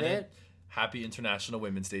Janet. Happy International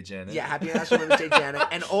Women's Day, Janet. Yeah, happy National Women's Day, Janet.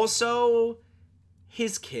 And also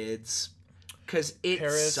his kids. Because it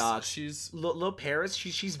Paris, sucks. she's Lil Paris,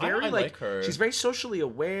 she's very I like her. She's very socially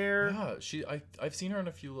aware. yeah. I've seen her in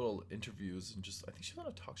a few little interviews and just I think she was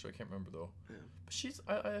on a talk show. I can't remember though. Yeah.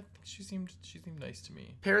 But I think she seemed nice to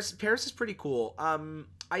me. Paris is pretty cool.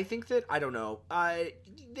 I think that I don't know.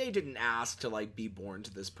 They didn't ask to like be born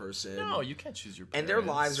to this person. No, you can't choose your parents. And their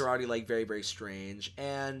lives are already like very, very strange.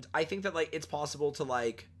 And I think that like it's possible to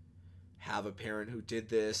like have a parent who did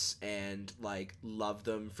this and like love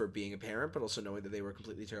them for being a parent, but also knowing that they were a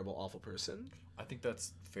completely terrible, awful person. I think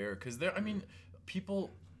that's fair because I mean,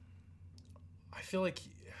 people. I feel like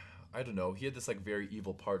I don't know. He had this like very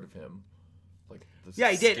evil part of him, like this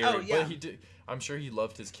Yeah, he did. scary- Oh, yeah. But he did. I'm sure he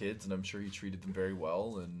loved his kids, and I'm sure he treated them very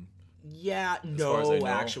well. And Yeah, far as I no, know.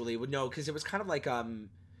 actually, no, because it was kind of like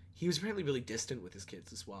he was apparently really distant with his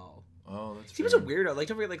kids as well. oh, that's He was a fair. weirdo. Like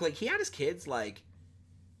don't forget, like he had his kids like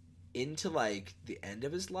into like the end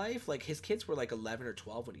of his life. Like his kids were like 11 or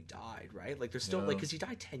 12 when he died, right? Like they're still Yeah. like because he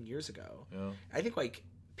died 10 years ago. Yeah. I think like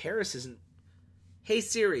Paris isn't. Hey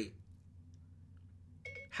Siri,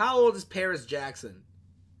 how old is Paris Jackson?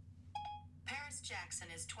 Paris Jackson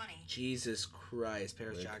is 20. Jesus Christ,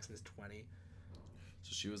 Paris Like- Jackson is 20. So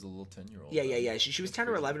she was a little 10-year-old. Yeah. She was 10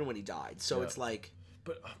 or crazy. 11 when he died. So Yeah. it's like.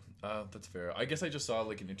 But that's fair. I guess I just saw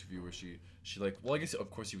like an interview where she like well I guess of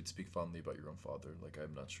course you would speak fondly about your own father. Like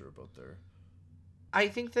I'm not sure about their. I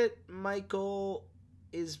think that Michael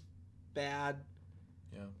is bad.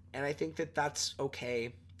 Yeah. And I think that that's okay.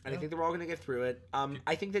 And I Yeah. think that we're all gonna get through it.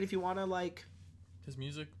 I think that if you want to like, His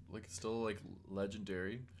music like is still like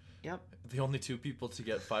legendary. yep, The only two people to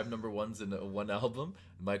get 5 number ones in one album,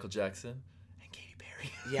 Michael Jackson and Katy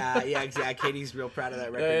Perry. yeah, exactly. Katie's real proud of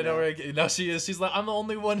that record. Yeah, no, now. right. Now she is. She's like, I'm the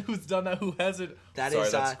only one who's done that. Who hasn't? That Sorry,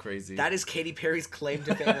 is, that's crazy. That is Katy Perry's claim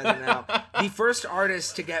to fame as of now. The first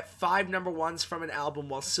artist to get 5 number ones from an album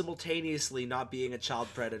while simultaneously not being a child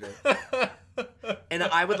predator. And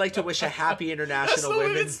I would like to wish a happy International That's what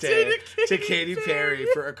Women's it's Day to to Katy Katy Perry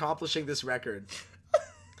for accomplishing this record.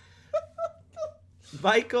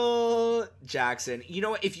 Michael Jackson. You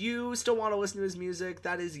know what? If you still want to listen to his music,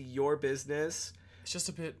 that is your business. It's just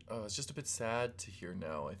a bit sad to hear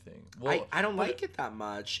now. I think. Well, I don't but like it that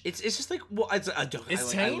much. It's just like well, It's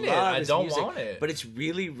tainted. love I his don't music, want it. But it's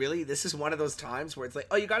really this is one of those times where it's like,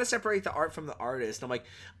 oh, you got to separate the art from the artist. And I'm like,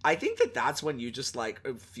 I think that that's when you just like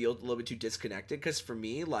feel a little bit too disconnected. Because for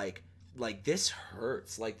me, like this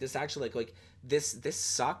hurts. Like this actually like this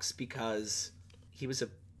sucks because he was a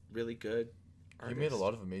really good artist. He made a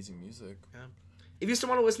lot of amazing music. Yeah. If you still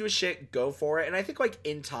want to listen to his shit, go for it. And I think like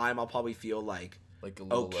in time, I'll probably feel like Like a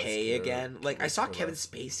little okay less again. Like I saw for Kevin that.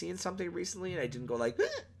 Spacey in something recently, and I didn't go like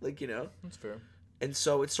like you know. That's fair. And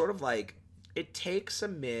so it's sort of like it takes a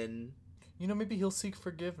min. You know, maybe he'll seek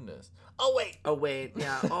forgiveness. Oh wait,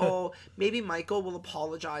 yeah. Oh, maybe Michael will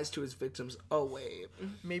apologize to his victims. Oh wait.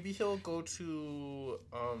 Maybe he'll go to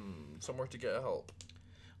somewhere to get help.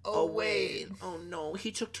 Oh wait. Oh no,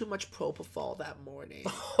 he took too much propofol that morning.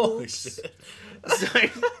 Holy Oops. shit.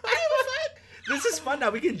 Sorry. This is fun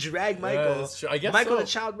now. We can drag Michael. that's true. I guess Michael, so. the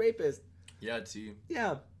child rapist. Yeah, T.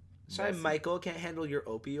 Yeah. Sorry, Messy. Michael can't handle your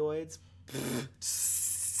opioids.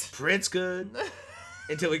 Prince could.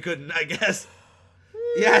 Until he couldn't, I guess.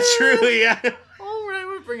 Yeah, true, yeah. All right,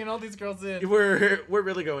 we're bringing all these girls in. We're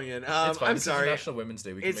really going in. It's fine. I'm It's sorry. International Women's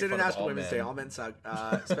Day. We can It's make fun of International all Women's men. Day. All men suck,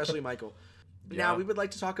 especially Michael. Yeah. Now, we would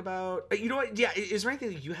like to talk about... You know what? Yeah, is there anything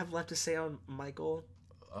that you have left to say on Michael?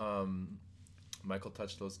 Michael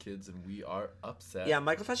touched those kids, and we are upset. Yeah,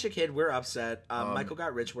 Michael touched a kid. We're upset. Um, Michael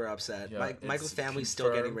got rich. We're upset. yeah, Michael's it's family's still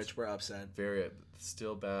getting confirmed. rich. We're upset. Very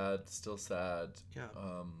still bad, still sad. Yeah.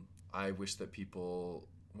 I wish that people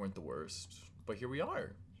weren't the worst, but here we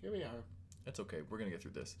are. Here we are. It's okay. We're gonna get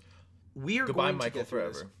through this. We are Goodbye, going to Michael, get through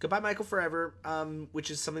this. forever. Goodbye, Michael, forever. Which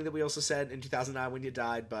is something that we also said in 2009 when you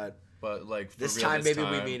died, but But like for this real, time this maybe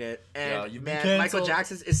we time, mean it. Yeah, And you've been man, Michael canceled.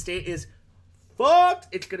 Jackson's estate is fucked.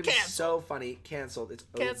 It's gonna be Canceled. so funny. Canceled. It's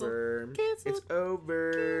Canceled. over. Canceled. It's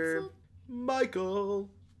over. Canceled. Michael.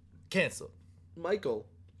 Canceled. Michael.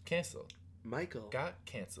 Canceled. Michael. Got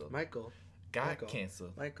canceled. Michael. Got Michael.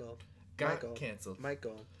 canceled. Michael. Got Michael. canceled.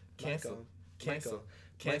 Michael. Cancel. Cancel. Michael.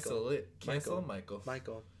 Cancel it. Cancel Michael. Michael.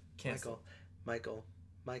 Michael. Cancel. Michael.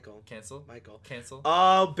 Michael. Cancel. Michael. Cancel.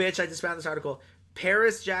 Oh, bitch! I just found this article.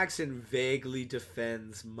 Paris Jackson vaguely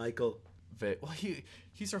defends Michael. Well,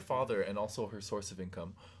 he's her father and also her source of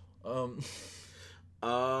income.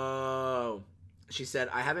 Oh. She said,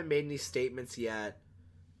 I haven't made any statements yet,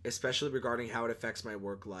 especially regarding how it affects my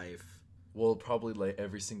work life. Well, probably like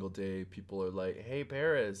every single day, people are like, "Hey,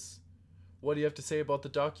 Paris, what do you have to say about the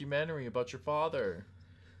documentary about your father?"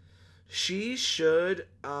 She should,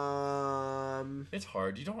 It's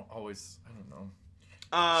hard. You don't always. I don't know.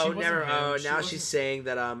 Oh, She wasn't never. him. Oh, She now wasn't- she's saying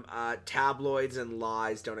that tabloids and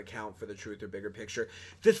lies don't account for the truth or bigger picture.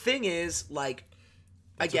 The thing is, like,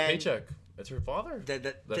 It's again, her paycheck. It's her father.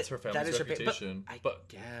 That's her that family's is her reputation. I But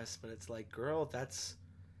guess, but it's like, girl, that's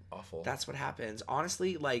awful. what happens.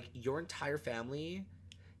 Honestly, like, your entire family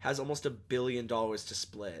has almost $1 billion to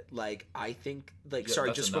split. Like, I think, like, Yeah, sorry,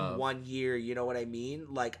 that's just enough. from 1 year, you know what I mean?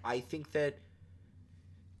 Like, I think that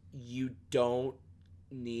you don't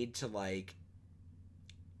need to, like,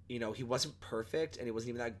 you know, he wasn't perfect and he wasn't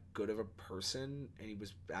even that good of a person, and he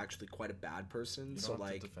was actually quite a bad person. You don't So have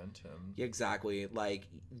like, to defend him. yeah, exactly. Like,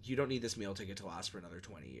 you don't need this meal ticket to last for another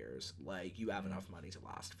 20 years. Like, you have enough money to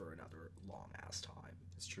last for another long ass time.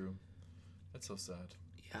 It's true. That's so sad.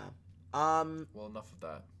 Yeah. Well, enough of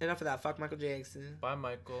that. Enough of that. Fuck Michael Jackson. Bye,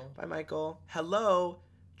 Michael. Bye, Michael. Hello,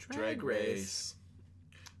 Drag Race.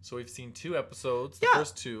 So we've seen 2 episodes. The Yeah.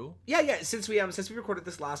 first 2. Yeah. Since we recorded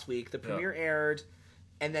this last week, the premiere aired,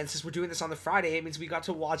 and then since we're doing this on the Friday, it means we got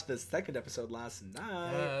to watch the second episode last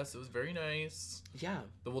night. Yes, it was very nice. Yeah.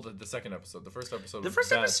 The second episode. The first episode. The was first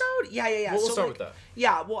bad. episode? Yeah. We'll So, start like, with that.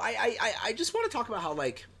 Yeah, well, I just want to talk about how,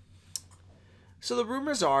 like, so the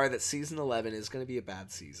rumors are that season 11 is going to be a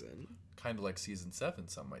bad season. Kind of like season 7,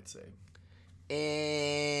 some might say.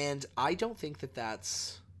 And I don't think that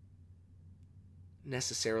that's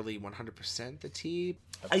necessarily 100% the tea.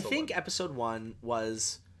 I Episode think 1. episode 1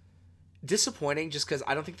 was disappointing just because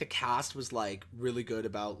I don't think the cast was, like, really good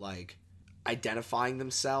about, like, identifying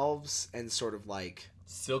themselves and sort of, like...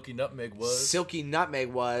 Silky Nutmeg was. Silky Nutmeg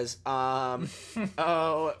was. Oh,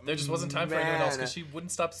 There just wasn't time for anyone else man. because she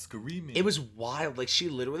wouldn't stop screaming. It was wild. Like, she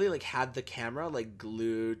literally, like, had the camera, like,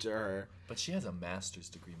 glued to her. But she has a master's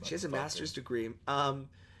degree. She has a motherfucker. master's degree.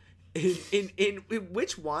 In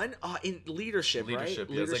which one? In leadership, Leadership.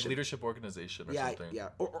 right? Yeah, it's like leadership organization or something. Yeah.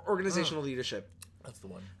 Organizational leadership. That's the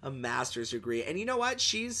one. A master's degree. And you know what?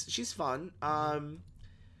 She's fun.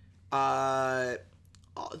 The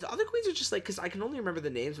other queens are just like, because I can only remember the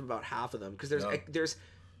names of about half of them. Because there's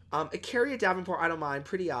Carrie Davenport, I don't mind,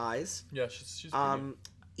 Pretty Eyes. Yeah, she's pretty.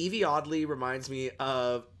 Evie Oddly reminds me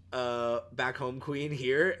of Back Home Queen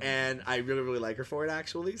here, and I really, really like her for it,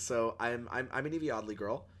 actually. So I'm an Evie Oddly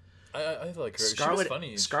girl. I like her. Scarlet, she was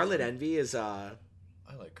funny. Scarlet Envy is I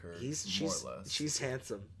like her. more or less. She's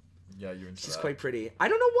handsome. Yeah, you're into She's that. quite pretty. I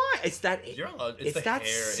don't know why. It's that. You're allowed, it's the that hair.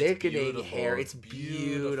 sickening it's hair. It's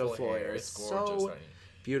beautiful hair. hair. It's It's gorgeous. so honey.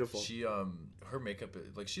 beautiful. She her makeup,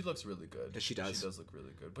 like, she looks really good. Yes, she does. She does look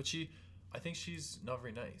really good. But I think she's not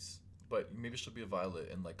very nice. But maybe she'll be a Violet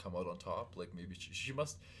and, like, come out on top. Like, maybe she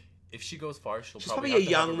must. If she goes far, she's probably a have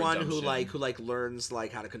to have young one who redemption. learns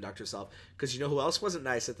like how to conduct herself. Because you know who else wasn't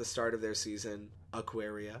nice at the start of their season?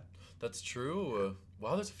 Aquaria. That's true.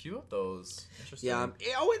 Wow, there's a few of those. Interesting. Yeah.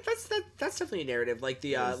 That's definitely a narrative. Like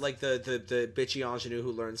the the bitchy ingenue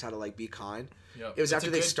who learns how to, like, be kind. Yeah. It was It's after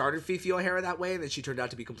a they good- started Fifi O'Hara that way, and then she turned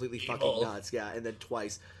out to be completely fucking Evil. nuts. Yeah, and then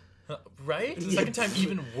twice. Right? The Yeah. second time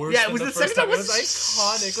even worse. Yeah, it than was the the first second time time. It was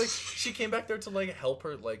was- iconic. Like, she came back there to, like, help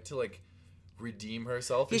her, like, to, like, redeem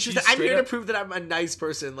herself. Yeah, And she was she's like, I'm here straight to up, prove that I'm a nice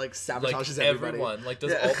person, like sabotages like everybody. everyone, like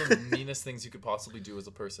does Yeah. all the meanest things you could possibly do as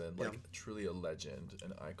a person. Like Yeah. truly a legend,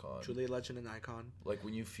 an icon. Truly a legend and icon. Like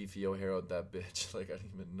when you Fifi O'Hara that bitch, like I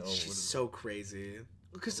don't even know. She's what is so crazy.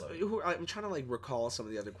 Because Like- I'm trying to like recall some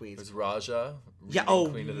of the other queens. There's Raja. Yeah. reading Oh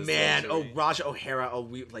Queen of the man. Oh Century. Raja O'Hara. Oh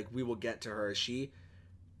we will get to her. She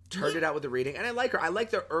turned it out with the reading, and I like her. I like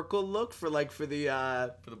the Urkel look for the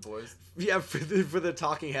For the boys. for the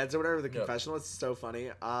talking heads or whatever, the Yeah. confessional. It's so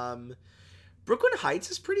funny. Brooklyn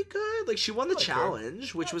Heights is pretty good. Like she won the like her.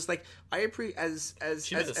 challenge, which was like as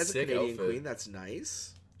She made a a sick Canadian outfit. queen. That's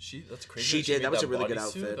nice. That's crazy. She did. made That was a really good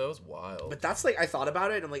bodysuit. outfit. That was wild. But that's like I thought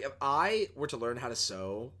about it, and I'm like, if I were to learn how to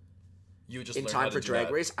sew you would just in learn time how to for do Drag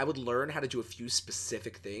that. Race, I would learn how to do a few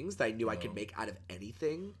specific things that I knew I could Yeah. make out of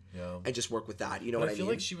anything, Yeah. and just work with that. You know But what I I feel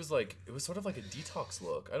mean? like she was like it was sort of like a detox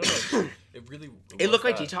look. I don't know. It really. It was looked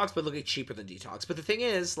like that. Detox, but looked like cheaper than Detox. But the thing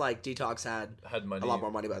is, like Detox had Money. a lot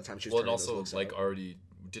more money by the time she was Well, and turning those also looks like out. already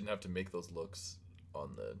didn't have to make those looks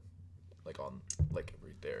on the, like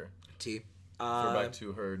right there. T. Go back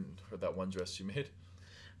to her that one dress she made.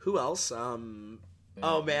 Who else?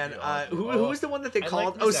 Oh man, yeah, who oh, was the one that they I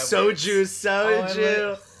called? like Oh, Miss Edwards.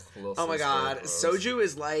 Soju. Little Oh my sister, god, gross.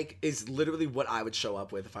 Soju is literally what I would show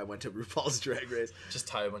up with if I went to RuPaul's Drag Race. Just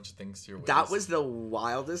tie a bunch of things to your waist. That was the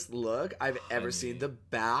wildest look I've ever Honey. seen. The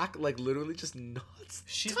back, like literally just nuts.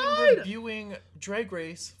 She's tied. been reviewing Drag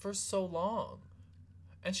Race for so long,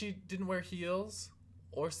 and she didn't wear heels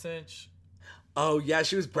or cinch. Oh yeah,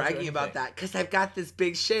 she was bragging anything. about that because I've got this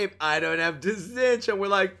big shape. I don't have to cinch, and we're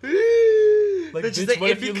like, Like, then she's bitch, like, what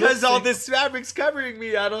if if you because all lip-sync? this fabric's covering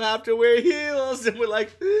me, I don't have to wear heels, and we're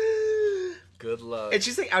like. Good luck. And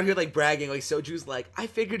she's like out here like bragging, like Soju's like, I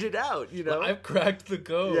figured it out, you know? I've cracked the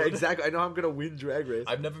code. Yeah, exactly. I know I'm gonna win Drag Race.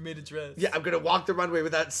 I've never made a dress. Yeah, I'm gonna walk the runway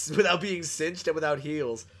without being cinched and without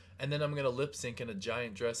heels. And then I'm gonna lip sync in a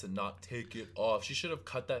giant dress and not take it off. She should have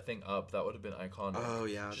cut that thing up. That would have been iconic. Oh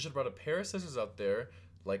yeah. She should have brought a pair of scissors out there,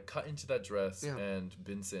 like cut into that dress Yeah. and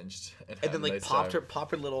been cinched. And And had then a like nice popped time.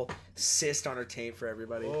 her little cyst on her taint for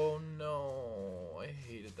everybody. Oh no, I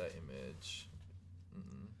hated that image.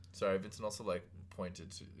 Mm-mm. Sorry, Vincent also like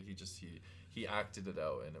pointed to he acted it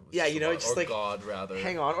out and it was Yeah, you know, Shabbat, just or like, God rather.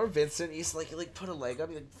 Hang on, or Vincent, he's like put a leg up,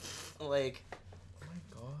 he's like Oh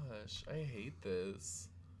my gosh, I hate this.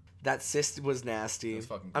 that cyst was nasty. It was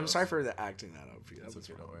fucking I'm gross. sorry for acting that out for you. That's That was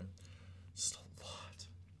okay, don't wrong. worry. Just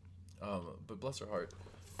a lot. But bless her heart,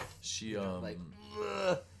 she Like,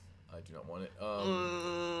 ugh, I do not want it.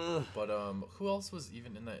 ugh. But who else was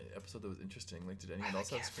even in that episode that was interesting? Like, did anyone else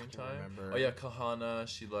have can't screen fucking time? remember. Oh yeah, Kahana.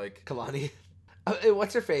 She like Kalani.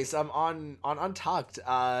 What's her face? On Untucked.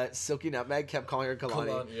 Silky Nutmeg kept calling her Kalani.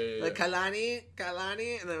 Kalani, yeah. Like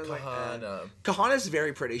Kalani, and then I was like, Kahana. Kahana's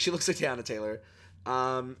very pretty. She looks like Tiana Taylor.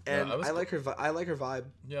 And I was- I like her. I like her vibe.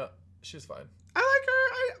 Yeah, she was fine. I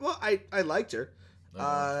like her. I liked her.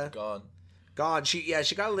 Gone. God, she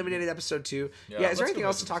got eliminated episode 2. Yeah, Yeah, is there let's anything go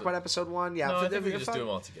else to with talk episode- about episode 1? Yeah, No, I for think we the- can just do them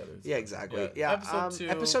all together. Yeah, exactly. Yeah, Episode 2.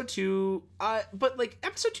 Episode 2. But like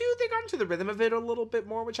episode 2, they got into the rhythm of it a little bit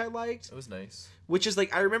more, which I liked. It was nice. Which is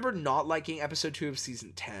like I remember not liking episode 2 of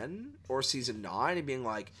season 10 or season 9 and being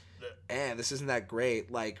like, this isn't that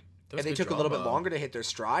great. Like, There was and they good took a little bit drama. longer to hit their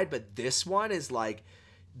stride, but this one is like,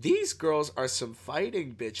 these girls are some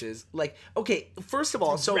fighting bitches. Like, okay, first of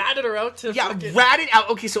all, so ratted her out to yeah, fucking- ratted out.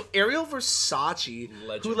 Okay, so Ariel Versace,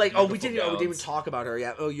 Legend. who like, we Beautiful didn't even gowns. talk about her.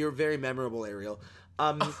 Yeah, you're very memorable, Ariel.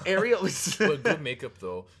 Ariel was But good makeup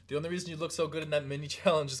though. The only reason you look so good in that mini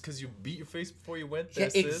challenge is because you beat your face before you went there. yeah,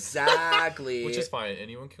 sis. exactly. Which is fine.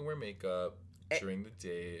 Anyone can wear makeup Eh. during the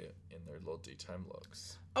day in their little daytime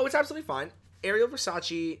looks. Oh, it's absolutely fine. Ariel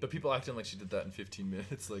Versace, But people acting like she did that in 15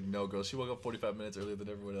 minutes. Like, no, girl, she woke up 45 minutes earlier than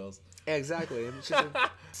everyone else. exactly. She's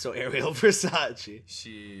like- so Ariel Versace.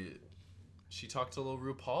 She talked to little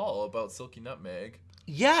RuPaul about Silky Nutmeg.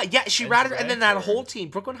 Yeah, she And ratted, and then that dragged her. whole team,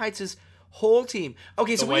 Brooklyn Heights' whole team.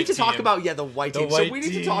 Okay, so The we need to white talk team. about the white The team. So white we need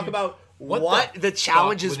to team. talk about What what the the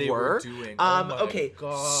challenges fuck they were were. doing? Oh my Okay,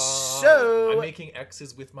 God. so I'm making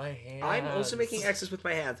X's with my hands. I'm also making X's with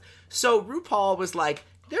my hands. So RuPaul was like,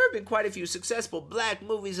 there have been quite a few successful black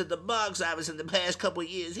movies at the box office in the past couple of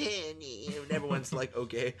years. And everyone's like,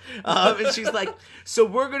 okay. And she's like, so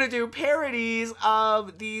we're going to do parodies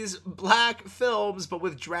of these black films, but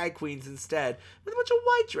with drag queens instead. With a bunch of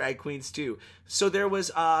white drag queens, too. So there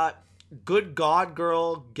was Good God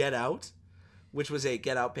Girl Get Out, which was a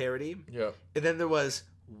Get Out parody. Yeah. And then there was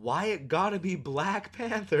Why It Gotta Be Black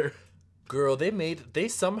Panther. Girl, they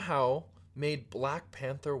somehow made Black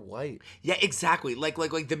Panther white. Yeah, exactly. Like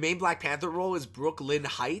the main Black Panther role is Brooklyn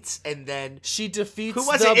Heights, and then She defeats who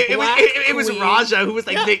was the it? Black It was Queen. Raja, who was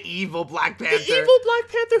like Yeah. the evil Black Panther. The evil Black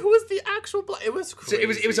Panther, who was the actual Black. It was So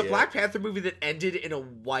crazy. it was a Black Panther movie that ended in a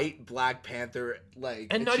white Black Panther, like,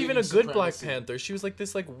 and not even a achieving good Black supremacy. Panther. She was like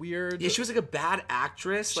this like weird. Yeah, she was like a bad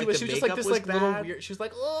actress. She Like was the just like makeup this was like little bad. weird. She was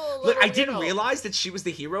like, oh. Look, I little didn't weirdo. realize that she was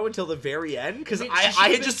the hero until the very end because I mean, I she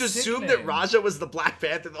had should've just been assumed that sickening. Raja was the Black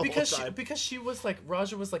Panther the because whole time. because she was like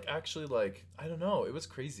Raja was like actually like I don't know. It was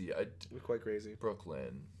crazy. Quite crazy.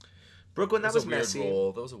 Brooklyn. Brooklyn, that was a weird messy.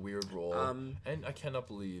 role. That was a weird role. Um, and I cannot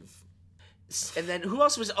believe. And then who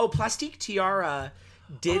else was? Oh, Plastique Tiara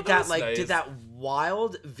did Oh, that that was like nice. did that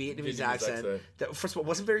wild Vietnamese Vietnamese accent. accent. That first of all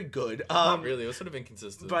wasn't very good. Not really. It was sort of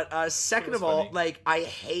inconsistent. But second was of all, funny. like I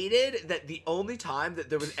hated that the only time that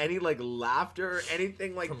there was any like laughter or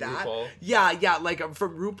anything like From that. RuPaul? Yeah, like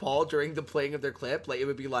from RuPaul during the playing of their clip, like it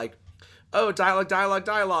would be like, oh,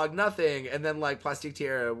 dialogue, nothing, and then like Plastique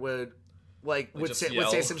Tiara would like would just say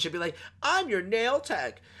yell. some shit, be like, I'm your nail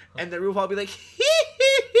tech, and then RuPaul would be like,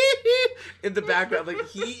 in the background, like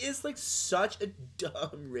he is like such a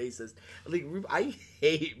dumb racist. Like I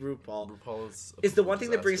hate RuPaul. RuPaul is It's the one thing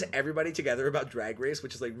that brings disaster. everybody together about Drag Race,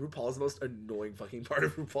 which is like RuPaul's the most annoying fucking part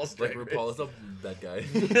of RuPaul's like Drag RuPaul Race. is a bad guy.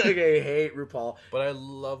 Like I hate RuPaul. But I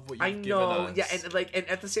love what you've I given know, us. yeah, and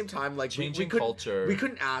at the same time, like we Changing couldn't, culture. we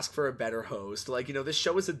couldn't ask for a better host. Like this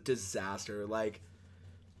show is a disaster. Like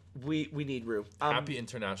we need Ru. Happy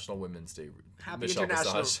International Women's Day. Happy Michelle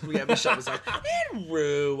International. Visage. Yeah, Michelle Visage and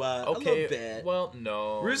Ru. A Okay, little bit. well,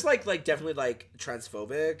 no. Ru's like definitely like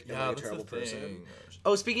transphobic and yeah, like a that's terrible the person. thing.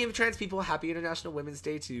 Oh, speaking of trans people, happy International Women's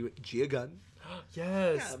Day to Gia Gunn,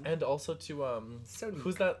 Yes, Yeah. and also to So neat.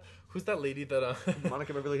 who's that lady that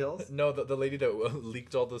Monica Beverly Hills. no, the lady that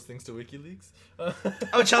leaked all those things to WikiLeaks.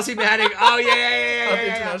 Oh, Chelsea Manning. Oh yeah. Happy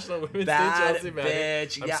International Women's Bad Day, Chelsea Manning.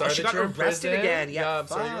 bitch. I'm Yeah, sorry she that got you're in arrested prison. again. Yeah, I'm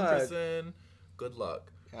sorry you're in fuck. prison. Good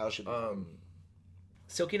luck. How should be. Um,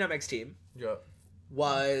 Silky Nutmeg's team yeah.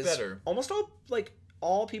 was Better. almost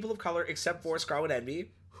all people of color except for Scarlet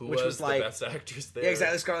Envy, Who which was the like best actress there? yeah,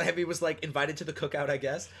 exactly. Scarlet Envy was like invited to the cookout, I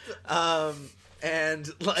guess, and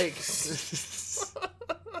like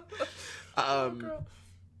Girl.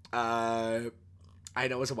 I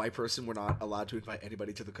know as a white person we're not allowed to invite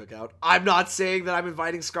anybody to the cookout. I'm not saying that I'm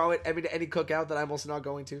inviting Scarlet Envy to any cookout that I'm also not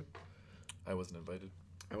going to. I wasn't invited.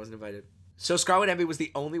 I wasn't invited. So Scarlet Envy was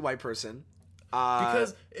the only white person.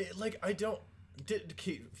 Because I don't.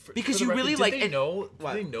 Because for the you really, did like, They and- know?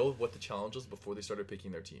 what? Did they know what the challenge was before they started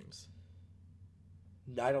picking their teams?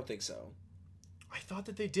 I don't think so. I thought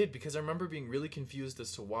that they did because I remember being really confused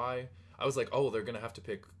as to why. I was like, oh, they're gonna have to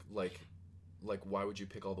pick like why would you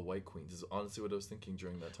pick all the white queens? Is honestly what I was thinking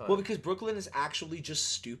during that time. Well, because Brooklyn is actually just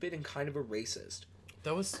stupid and kind of a racist.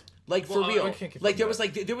 that was Like Well, for I real. can't confirm Like there that. was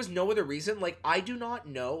like there was no other reason. Like I do not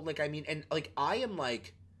know. Like I mean, and like I am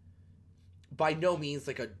like by no means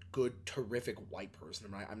like a good, terrific white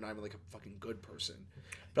person. I'm not even like a fucking good person.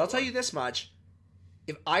 But I'll tell you this much: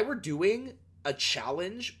 if I were doing a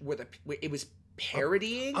challenge where it was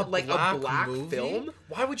parodying a like black a black movie? film,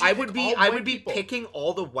 Why would you? I pick would be all I white would be people? picking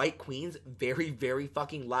all the white queens very, very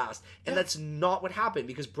fucking last. And Yeah. that's not what happened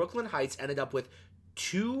because Brooklyn Heights ended up with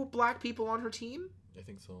 2 black people on her team, I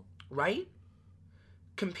think so. right?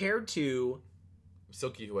 Compared to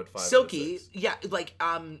Silky, who had 5. Silky, yeah, like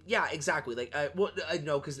yeah, exactly. Like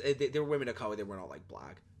no, because they were women of color, they weren't all like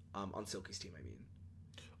black. On Silky's team, I mean.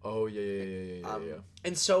 Oh yeah.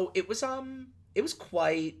 And so it was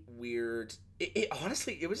quite weird. It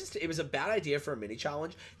honestly, it was a bad idea for a mini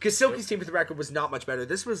challenge because Silky's team, for the record, was not much better.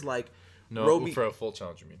 This was like No, Romy, for a full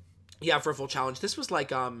challenge, you mean? yeah, for a full challenge. This was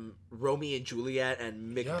like Romeo and Juliet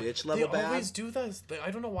and Mick Bitch level they bad. always do this.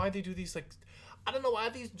 I don't know why they do these.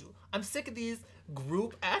 I'm sick of these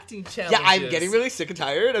group acting challenges. Yeah, I'm getting really sick and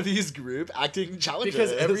tired of these group acting challenges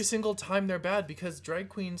because every single time they're bad because drag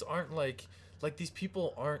queens aren't like these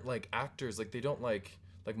people aren't like actors. Like they don't like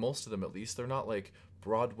most of them at least. They're not like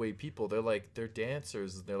Broadway people. They're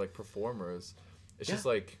dancers. They're like performers. It's just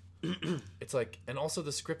like it's like, and also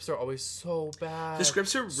the scripts are always so bad. the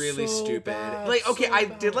scripts are really So stupid. bad, Like, okay, so I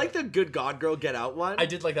bad. did like the Good God Girl Get Out one. I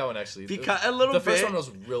did like that one actually. Because a little the bit. first one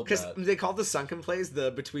was real Because bad. they called the sunken plays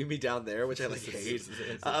the Between Me Down There, which I like hate.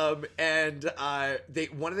 And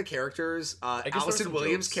one of the characters, guess there were Allison some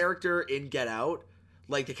Williams' jokes. character in Get Out,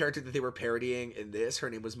 like the character that they were parodying in this, her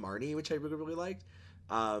name was Marnie, which I really, really liked.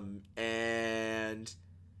 And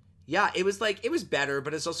yeah, it was better,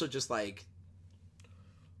 but it's also just like,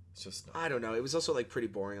 It's just I don't know, it was also like pretty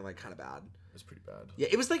boring and like kind of bad. It was pretty bad. Yeah,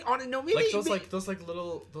 it was like on no maybe Like those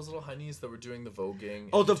little honeys that were doing the voguing.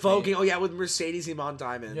 Oh, the between- voguing. Oh yeah, with Mercedes Iman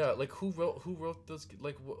Diamond. Yeah, like who wrote those?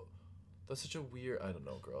 Like that's such a weird. I don't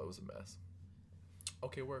know, girl. It was a mess.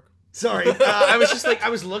 Okay, work. Sorry, I was just like I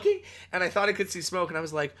was looking and I thought I could see smoke and I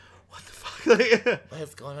was like, what the fuck? Like,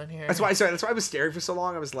 What's going on here? that's why I was staring for so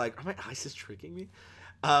long. I was like, are my eyes just tricking me?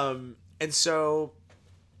 And so,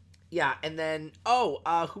 yeah, and then who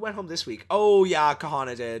went home this week? Oh yeah,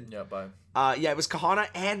 Kahana did. Yeah, bye. Yeah, it was Kahana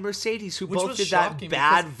and Mercedes who Which both was did that shocking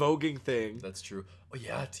bad voguing thing. That's true. Oh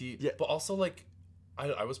yeah, T. Yeah. But also like,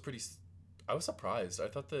 I was surprised. I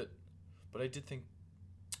thought that, but I did think,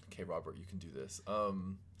 okay, Robert, you can do this.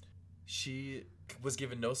 She was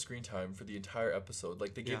given no screen time for the entire episode.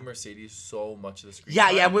 Like they gave Mercedes so much of the screen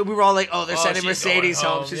time. Yeah, we were all like, oh, they're sending she's Mercedes going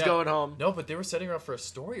home. home. She's Yeah. going home. No, but they were setting her up for a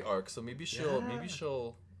story arc, so maybe she'll Go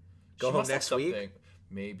she home must have next week? something.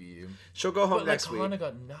 Maybe. She'll go home But next like week. Kahana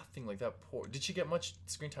got nothing like that. Poor. Did she get much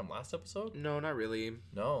screen time last episode? No, not really.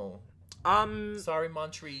 No. Um, Sorry,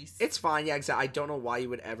 Montrese. it's fine. Yeah, exactly. I don't know why you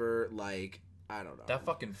would ever like. I don't know. That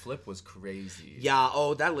fucking flip was crazy. Yeah,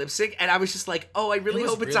 that lip sync. And I was just like, oh, I really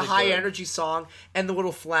was hope it's a really high good. energy song. And the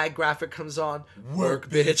little flag graphic comes on. Work,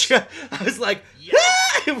 bitch. I was like,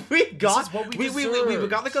 Yeah. we got is what we we deserved.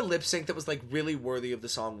 got like a lip sync that was like really worthy of the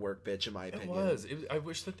song Work Bitch, in my It opinion. was. I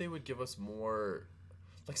wish that they would give us more.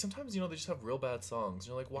 Like sometimes they just have real bad songs.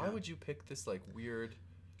 You're like, why would you pick this like weird?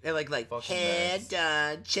 And like Fucking head mess.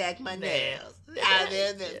 done, check my nails. Yeah.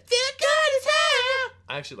 Feel good as hell.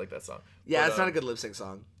 I actually like that song. Yeah, But, it's not a good lip sync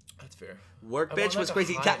song. That's fair. Work I Bitch want, was like, a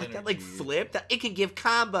crazy. high That like energy. flip that it can give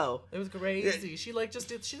combo. It was crazy. She like just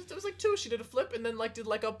did. It was like two. She did a flip and then like did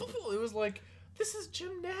like a. It was like this is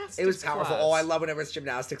gymnastics. It was powerful. class. Oh, I love whenever it's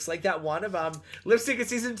gymnastics. Like that one of lip sync in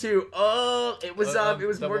season 2. Oh, it was Double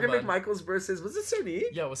Morgan Man. McMichaels versus was it Sonique?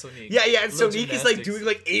 Yeah, it was Sonique. Yeah, and Little Sonique is like gymnastics. doing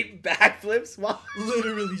like 8 backflips while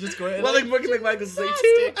literally just going. well, like Morgan McMichaels is like 2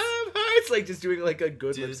 gymnastics. hearts, like just doing like a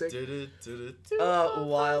good lip sync.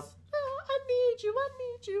 Wild. I need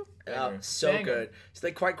you. Yeah, Banger. so Banger. good. It's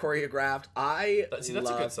like quite choreographed. That's a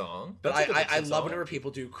good song. But That's a good I lip sync love song. whenever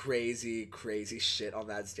people do crazy shit on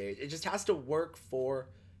that stage. It just has to work for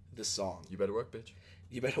the song. You better work, bitch.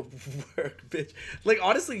 You better work, bitch. Like,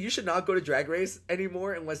 honestly, you should not go to Drag Race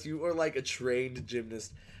anymore unless you are, like, a trained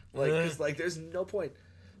gymnast. Like, because, like, there's no point.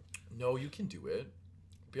 No, you can do it.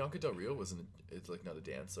 Bianca Del Rio wasn't. It's like not a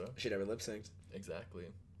dancer. She never lip synced. Exactly.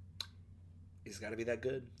 He's got to be that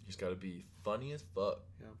good. You just gotta be funny as fuck.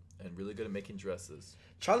 Yeah. And really good at making dresses.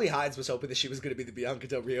 Charlie Hides was hoping that she was going to be the Bianca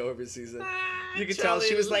Del Rio every season. You could tell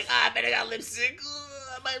she was like, I better got lip sync.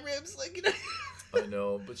 My ribs, like, you know. I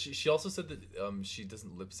know, but she also said that she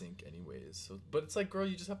doesn't lip sync anyways. So, but it's like, girl,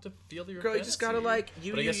 you just have to feel your. Girl, you just gotta, fantasy.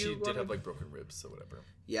 like, But I guess you she did wanna- have like broken ribs, so whatever.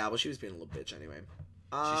 Yeah, well, she was being a little bitch anyway.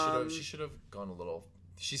 She should have gone a little.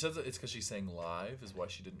 She says that it's because she sang live is why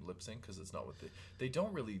she didn't lip sync because it's not what they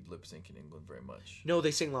don't really lip sync in England very much. No,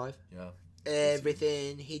 they sing live. Yeah.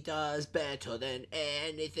 Everything he does better than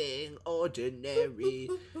anything ordinary.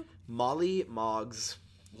 Molly Moggs.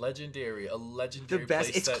 A legendary The best.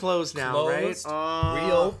 place It's that closed now, closed, right?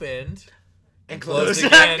 Reopened And closed closed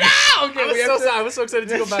again. No! Okay, we have to- I was so excited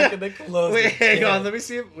to go back and they closed. Wait, hang again. on. Let me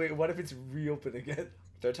see. Wait, what if it's reopened again?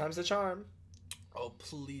 Third time's the charm. Oh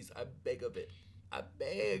please, I beg of it. I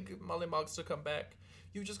beg Molly Moggs to come back.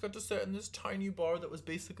 You just got to sit in this tiny bar that was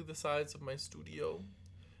basically the size of my studio.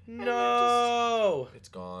 No. It's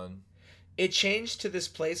gone. It changed to this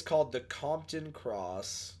place called the Compton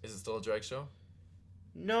Cross. Is it still a drag show?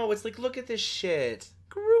 No, it's like, look at this shit.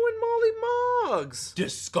 Gru and Molly Moggs.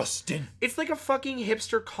 Disgusting. It's like a fucking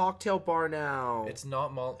hipster cocktail bar now. It's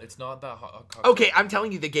not It's not that hot. Okay, I'm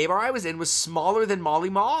telling you, the gay bar I was in was smaller than Molly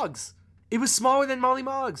Moggs. It was smaller than Molly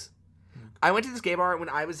Moggs. I went to this gay bar when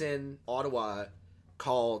I was in Ottawa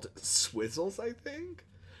called Swizzles, I think.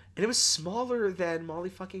 And it was smaller than Molly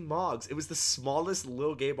fucking Moggs. It was the smallest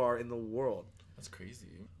little gay bar in the world. That's crazy.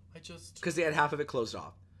 Because they had half of it closed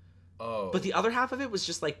off. Oh. But the other half of it was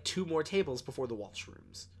just like 2 more tables before the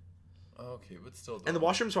washrooms. Okay, but still. And the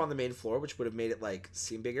washrooms were on the main floor, which would have made it like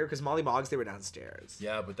seem bigger. Because Molly Moggs, they were downstairs.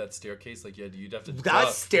 Yeah, but that staircase, like, you'd have to. That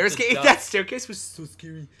staircase was so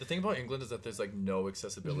scary. The thing about England is that there's like no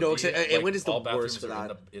accessibility. No England is the all worst for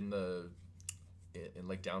bathrooms are that. in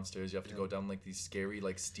like downstairs. You have to go down like these scary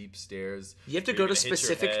like steep stairs. You have to You're go to gonna hit your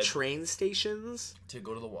specific head train stations to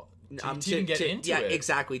go to the wall. To even get into yeah, it.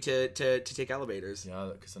 exactly. To take elevators.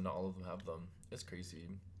 Yeah, because not all of them have them. It's crazy.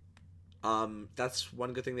 That's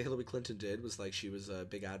one good thing that Hillary Clinton did was like she was a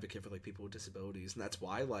big advocate for like people with disabilities, and that's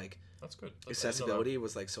why like That's good. accessibility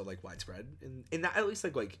was like so like widespread in that at least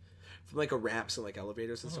like from like a ramps and like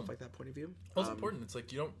elevators and stuff like that point of view. Well, it's important. It's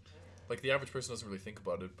like you don't. like the average person doesn't really think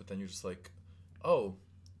about it, but then you're just like, oh,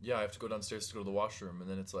 yeah, I have to go downstairs to go to the washroom, and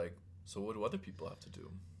then it's like, so what do other people have to do?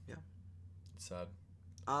 Yeah. It's sad.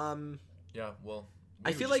 Yeah, well.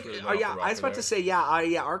 I feel like, I was about to say,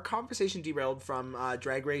 our conversation derailed from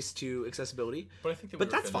Drag Race to accessibility. But I think that but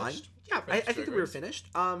that's fine. Yeah, I think that we were finished.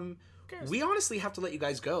 We honestly have to let you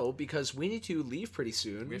guys go because we need to leave pretty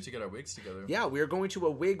soon. We have to get our wigs together. Yeah, we are going to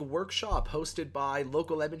a wig workshop hosted by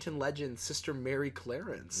local Edmonton legend, Sister Mary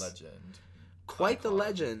Clarence. Legend. Quite Icon. the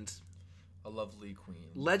legend. A lovely queen.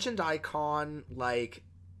 Legend icon, like,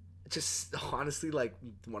 just honestly, like,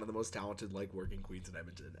 one of the most talented, like, working queens in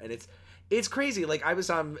Edmonton. And it's crazy. Like, I was,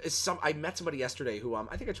 I met somebody yesterday who,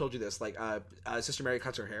 I think I told you this, like, Sister Mary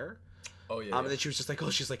cuts her hair. Oh, yeah. And then she was just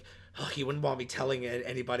like, he wouldn't want me telling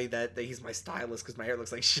anybody that he's my stylist because my hair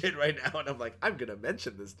looks like shit right now. And I'm like, I'm going to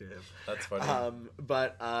mention this to him. That's funny. I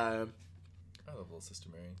love little Sister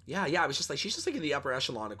Mary. Yeah, I was just like, she's just like in the upper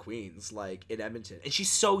echelon of queens, like in Edmonton. And she's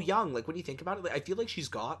so young. Like when you think about it, like, I feel like she's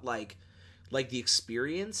got like the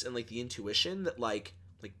experience and like the intuition that like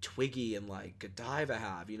Twiggy and like Godiva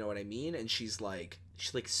have, you know what I mean? And she's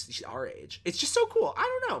our age. It's just so cool. I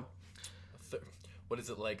don't know. What is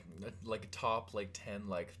it like top like 10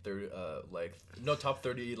 like 30 top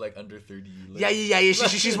 30 like under 30 like... Yeah.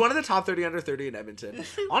 She's one of the top 30 under 30 in Edmonton.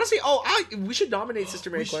 Honestly, we should nominate Sister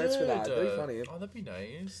Mary Clarence for that. That'd be funny. Oh, that'd be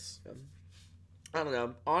nice. I don't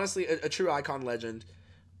know. Honestly, a true icon legend.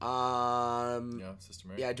 Yeah, Sister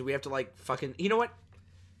Mary. Yeah, do we have to like fucking, you know what?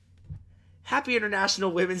 Happy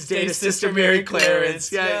International Women's Day to Sister Mary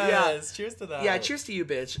Clarence. Yeah. Cheers to that. Yeah, cheers to you,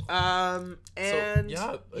 bitch.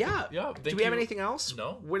 Do we have anything else?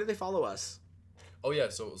 No. Where do they follow us? Oh yeah,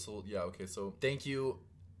 so yeah, okay. So thank you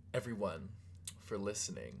everyone for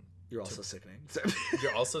listening. You're also sickening.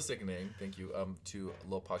 You're also sickening. Thank you to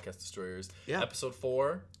Little Podcast Destroyers. Yeah. Episode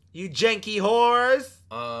 4. You janky whores.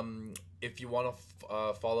 If you want to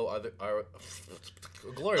follow our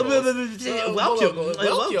Gloria. Welcome.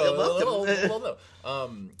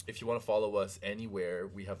 If you want to follow us anywhere,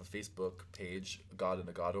 we have a Facebook page, God and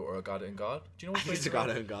Agata, or Agata and God. Do you know what it's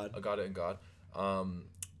Agata and God? Agata and God.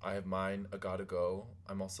 I have mine, Agata Go.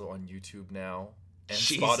 I'm also on YouTube now, and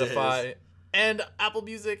Jesus. Spotify, and Apple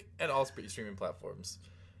Music, and all streaming platforms.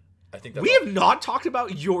 I think that's we have not talked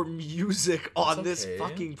about your music on this okay.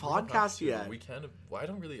 fucking podcast yet. We can. I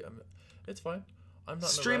don't really. it's fine. I'm not.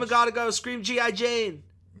 Stream Agata Go. Scream G.I. Jane.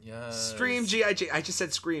 Yeah. Stream G.I. Jane. I just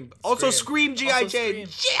said scream. Also scream G.I. Jane.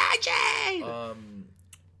 G.I. Jane.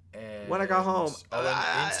 And when I got home. On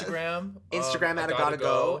Instagram. Instagram at Agata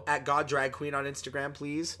Go. At God Drag Queen on Instagram,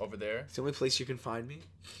 please. Over there. It's the only place you can find me.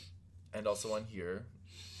 And also on here.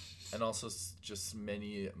 And also just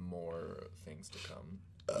many more things to come.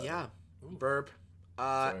 Yeah. Ooh. Burp.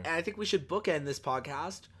 And I think we should bookend this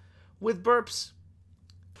podcast with burps.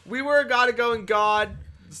 We were Gotta Go and God.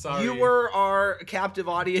 Sorry. You were our captive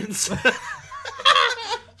audience.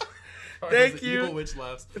 Thank you. Evil witch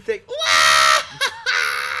laughs.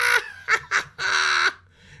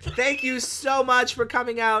 Thank you so much for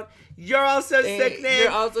coming out. You're also sickening. You're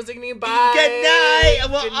also sickening. Bye. Good night.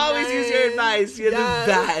 We'll always use your advice. You're the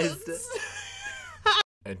best.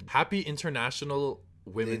 And happy International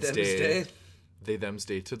Women's Day. They them's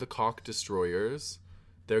day to the cock destroyers.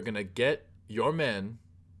 They're gonna get your men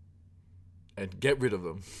and get rid of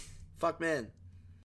them. Fuck men.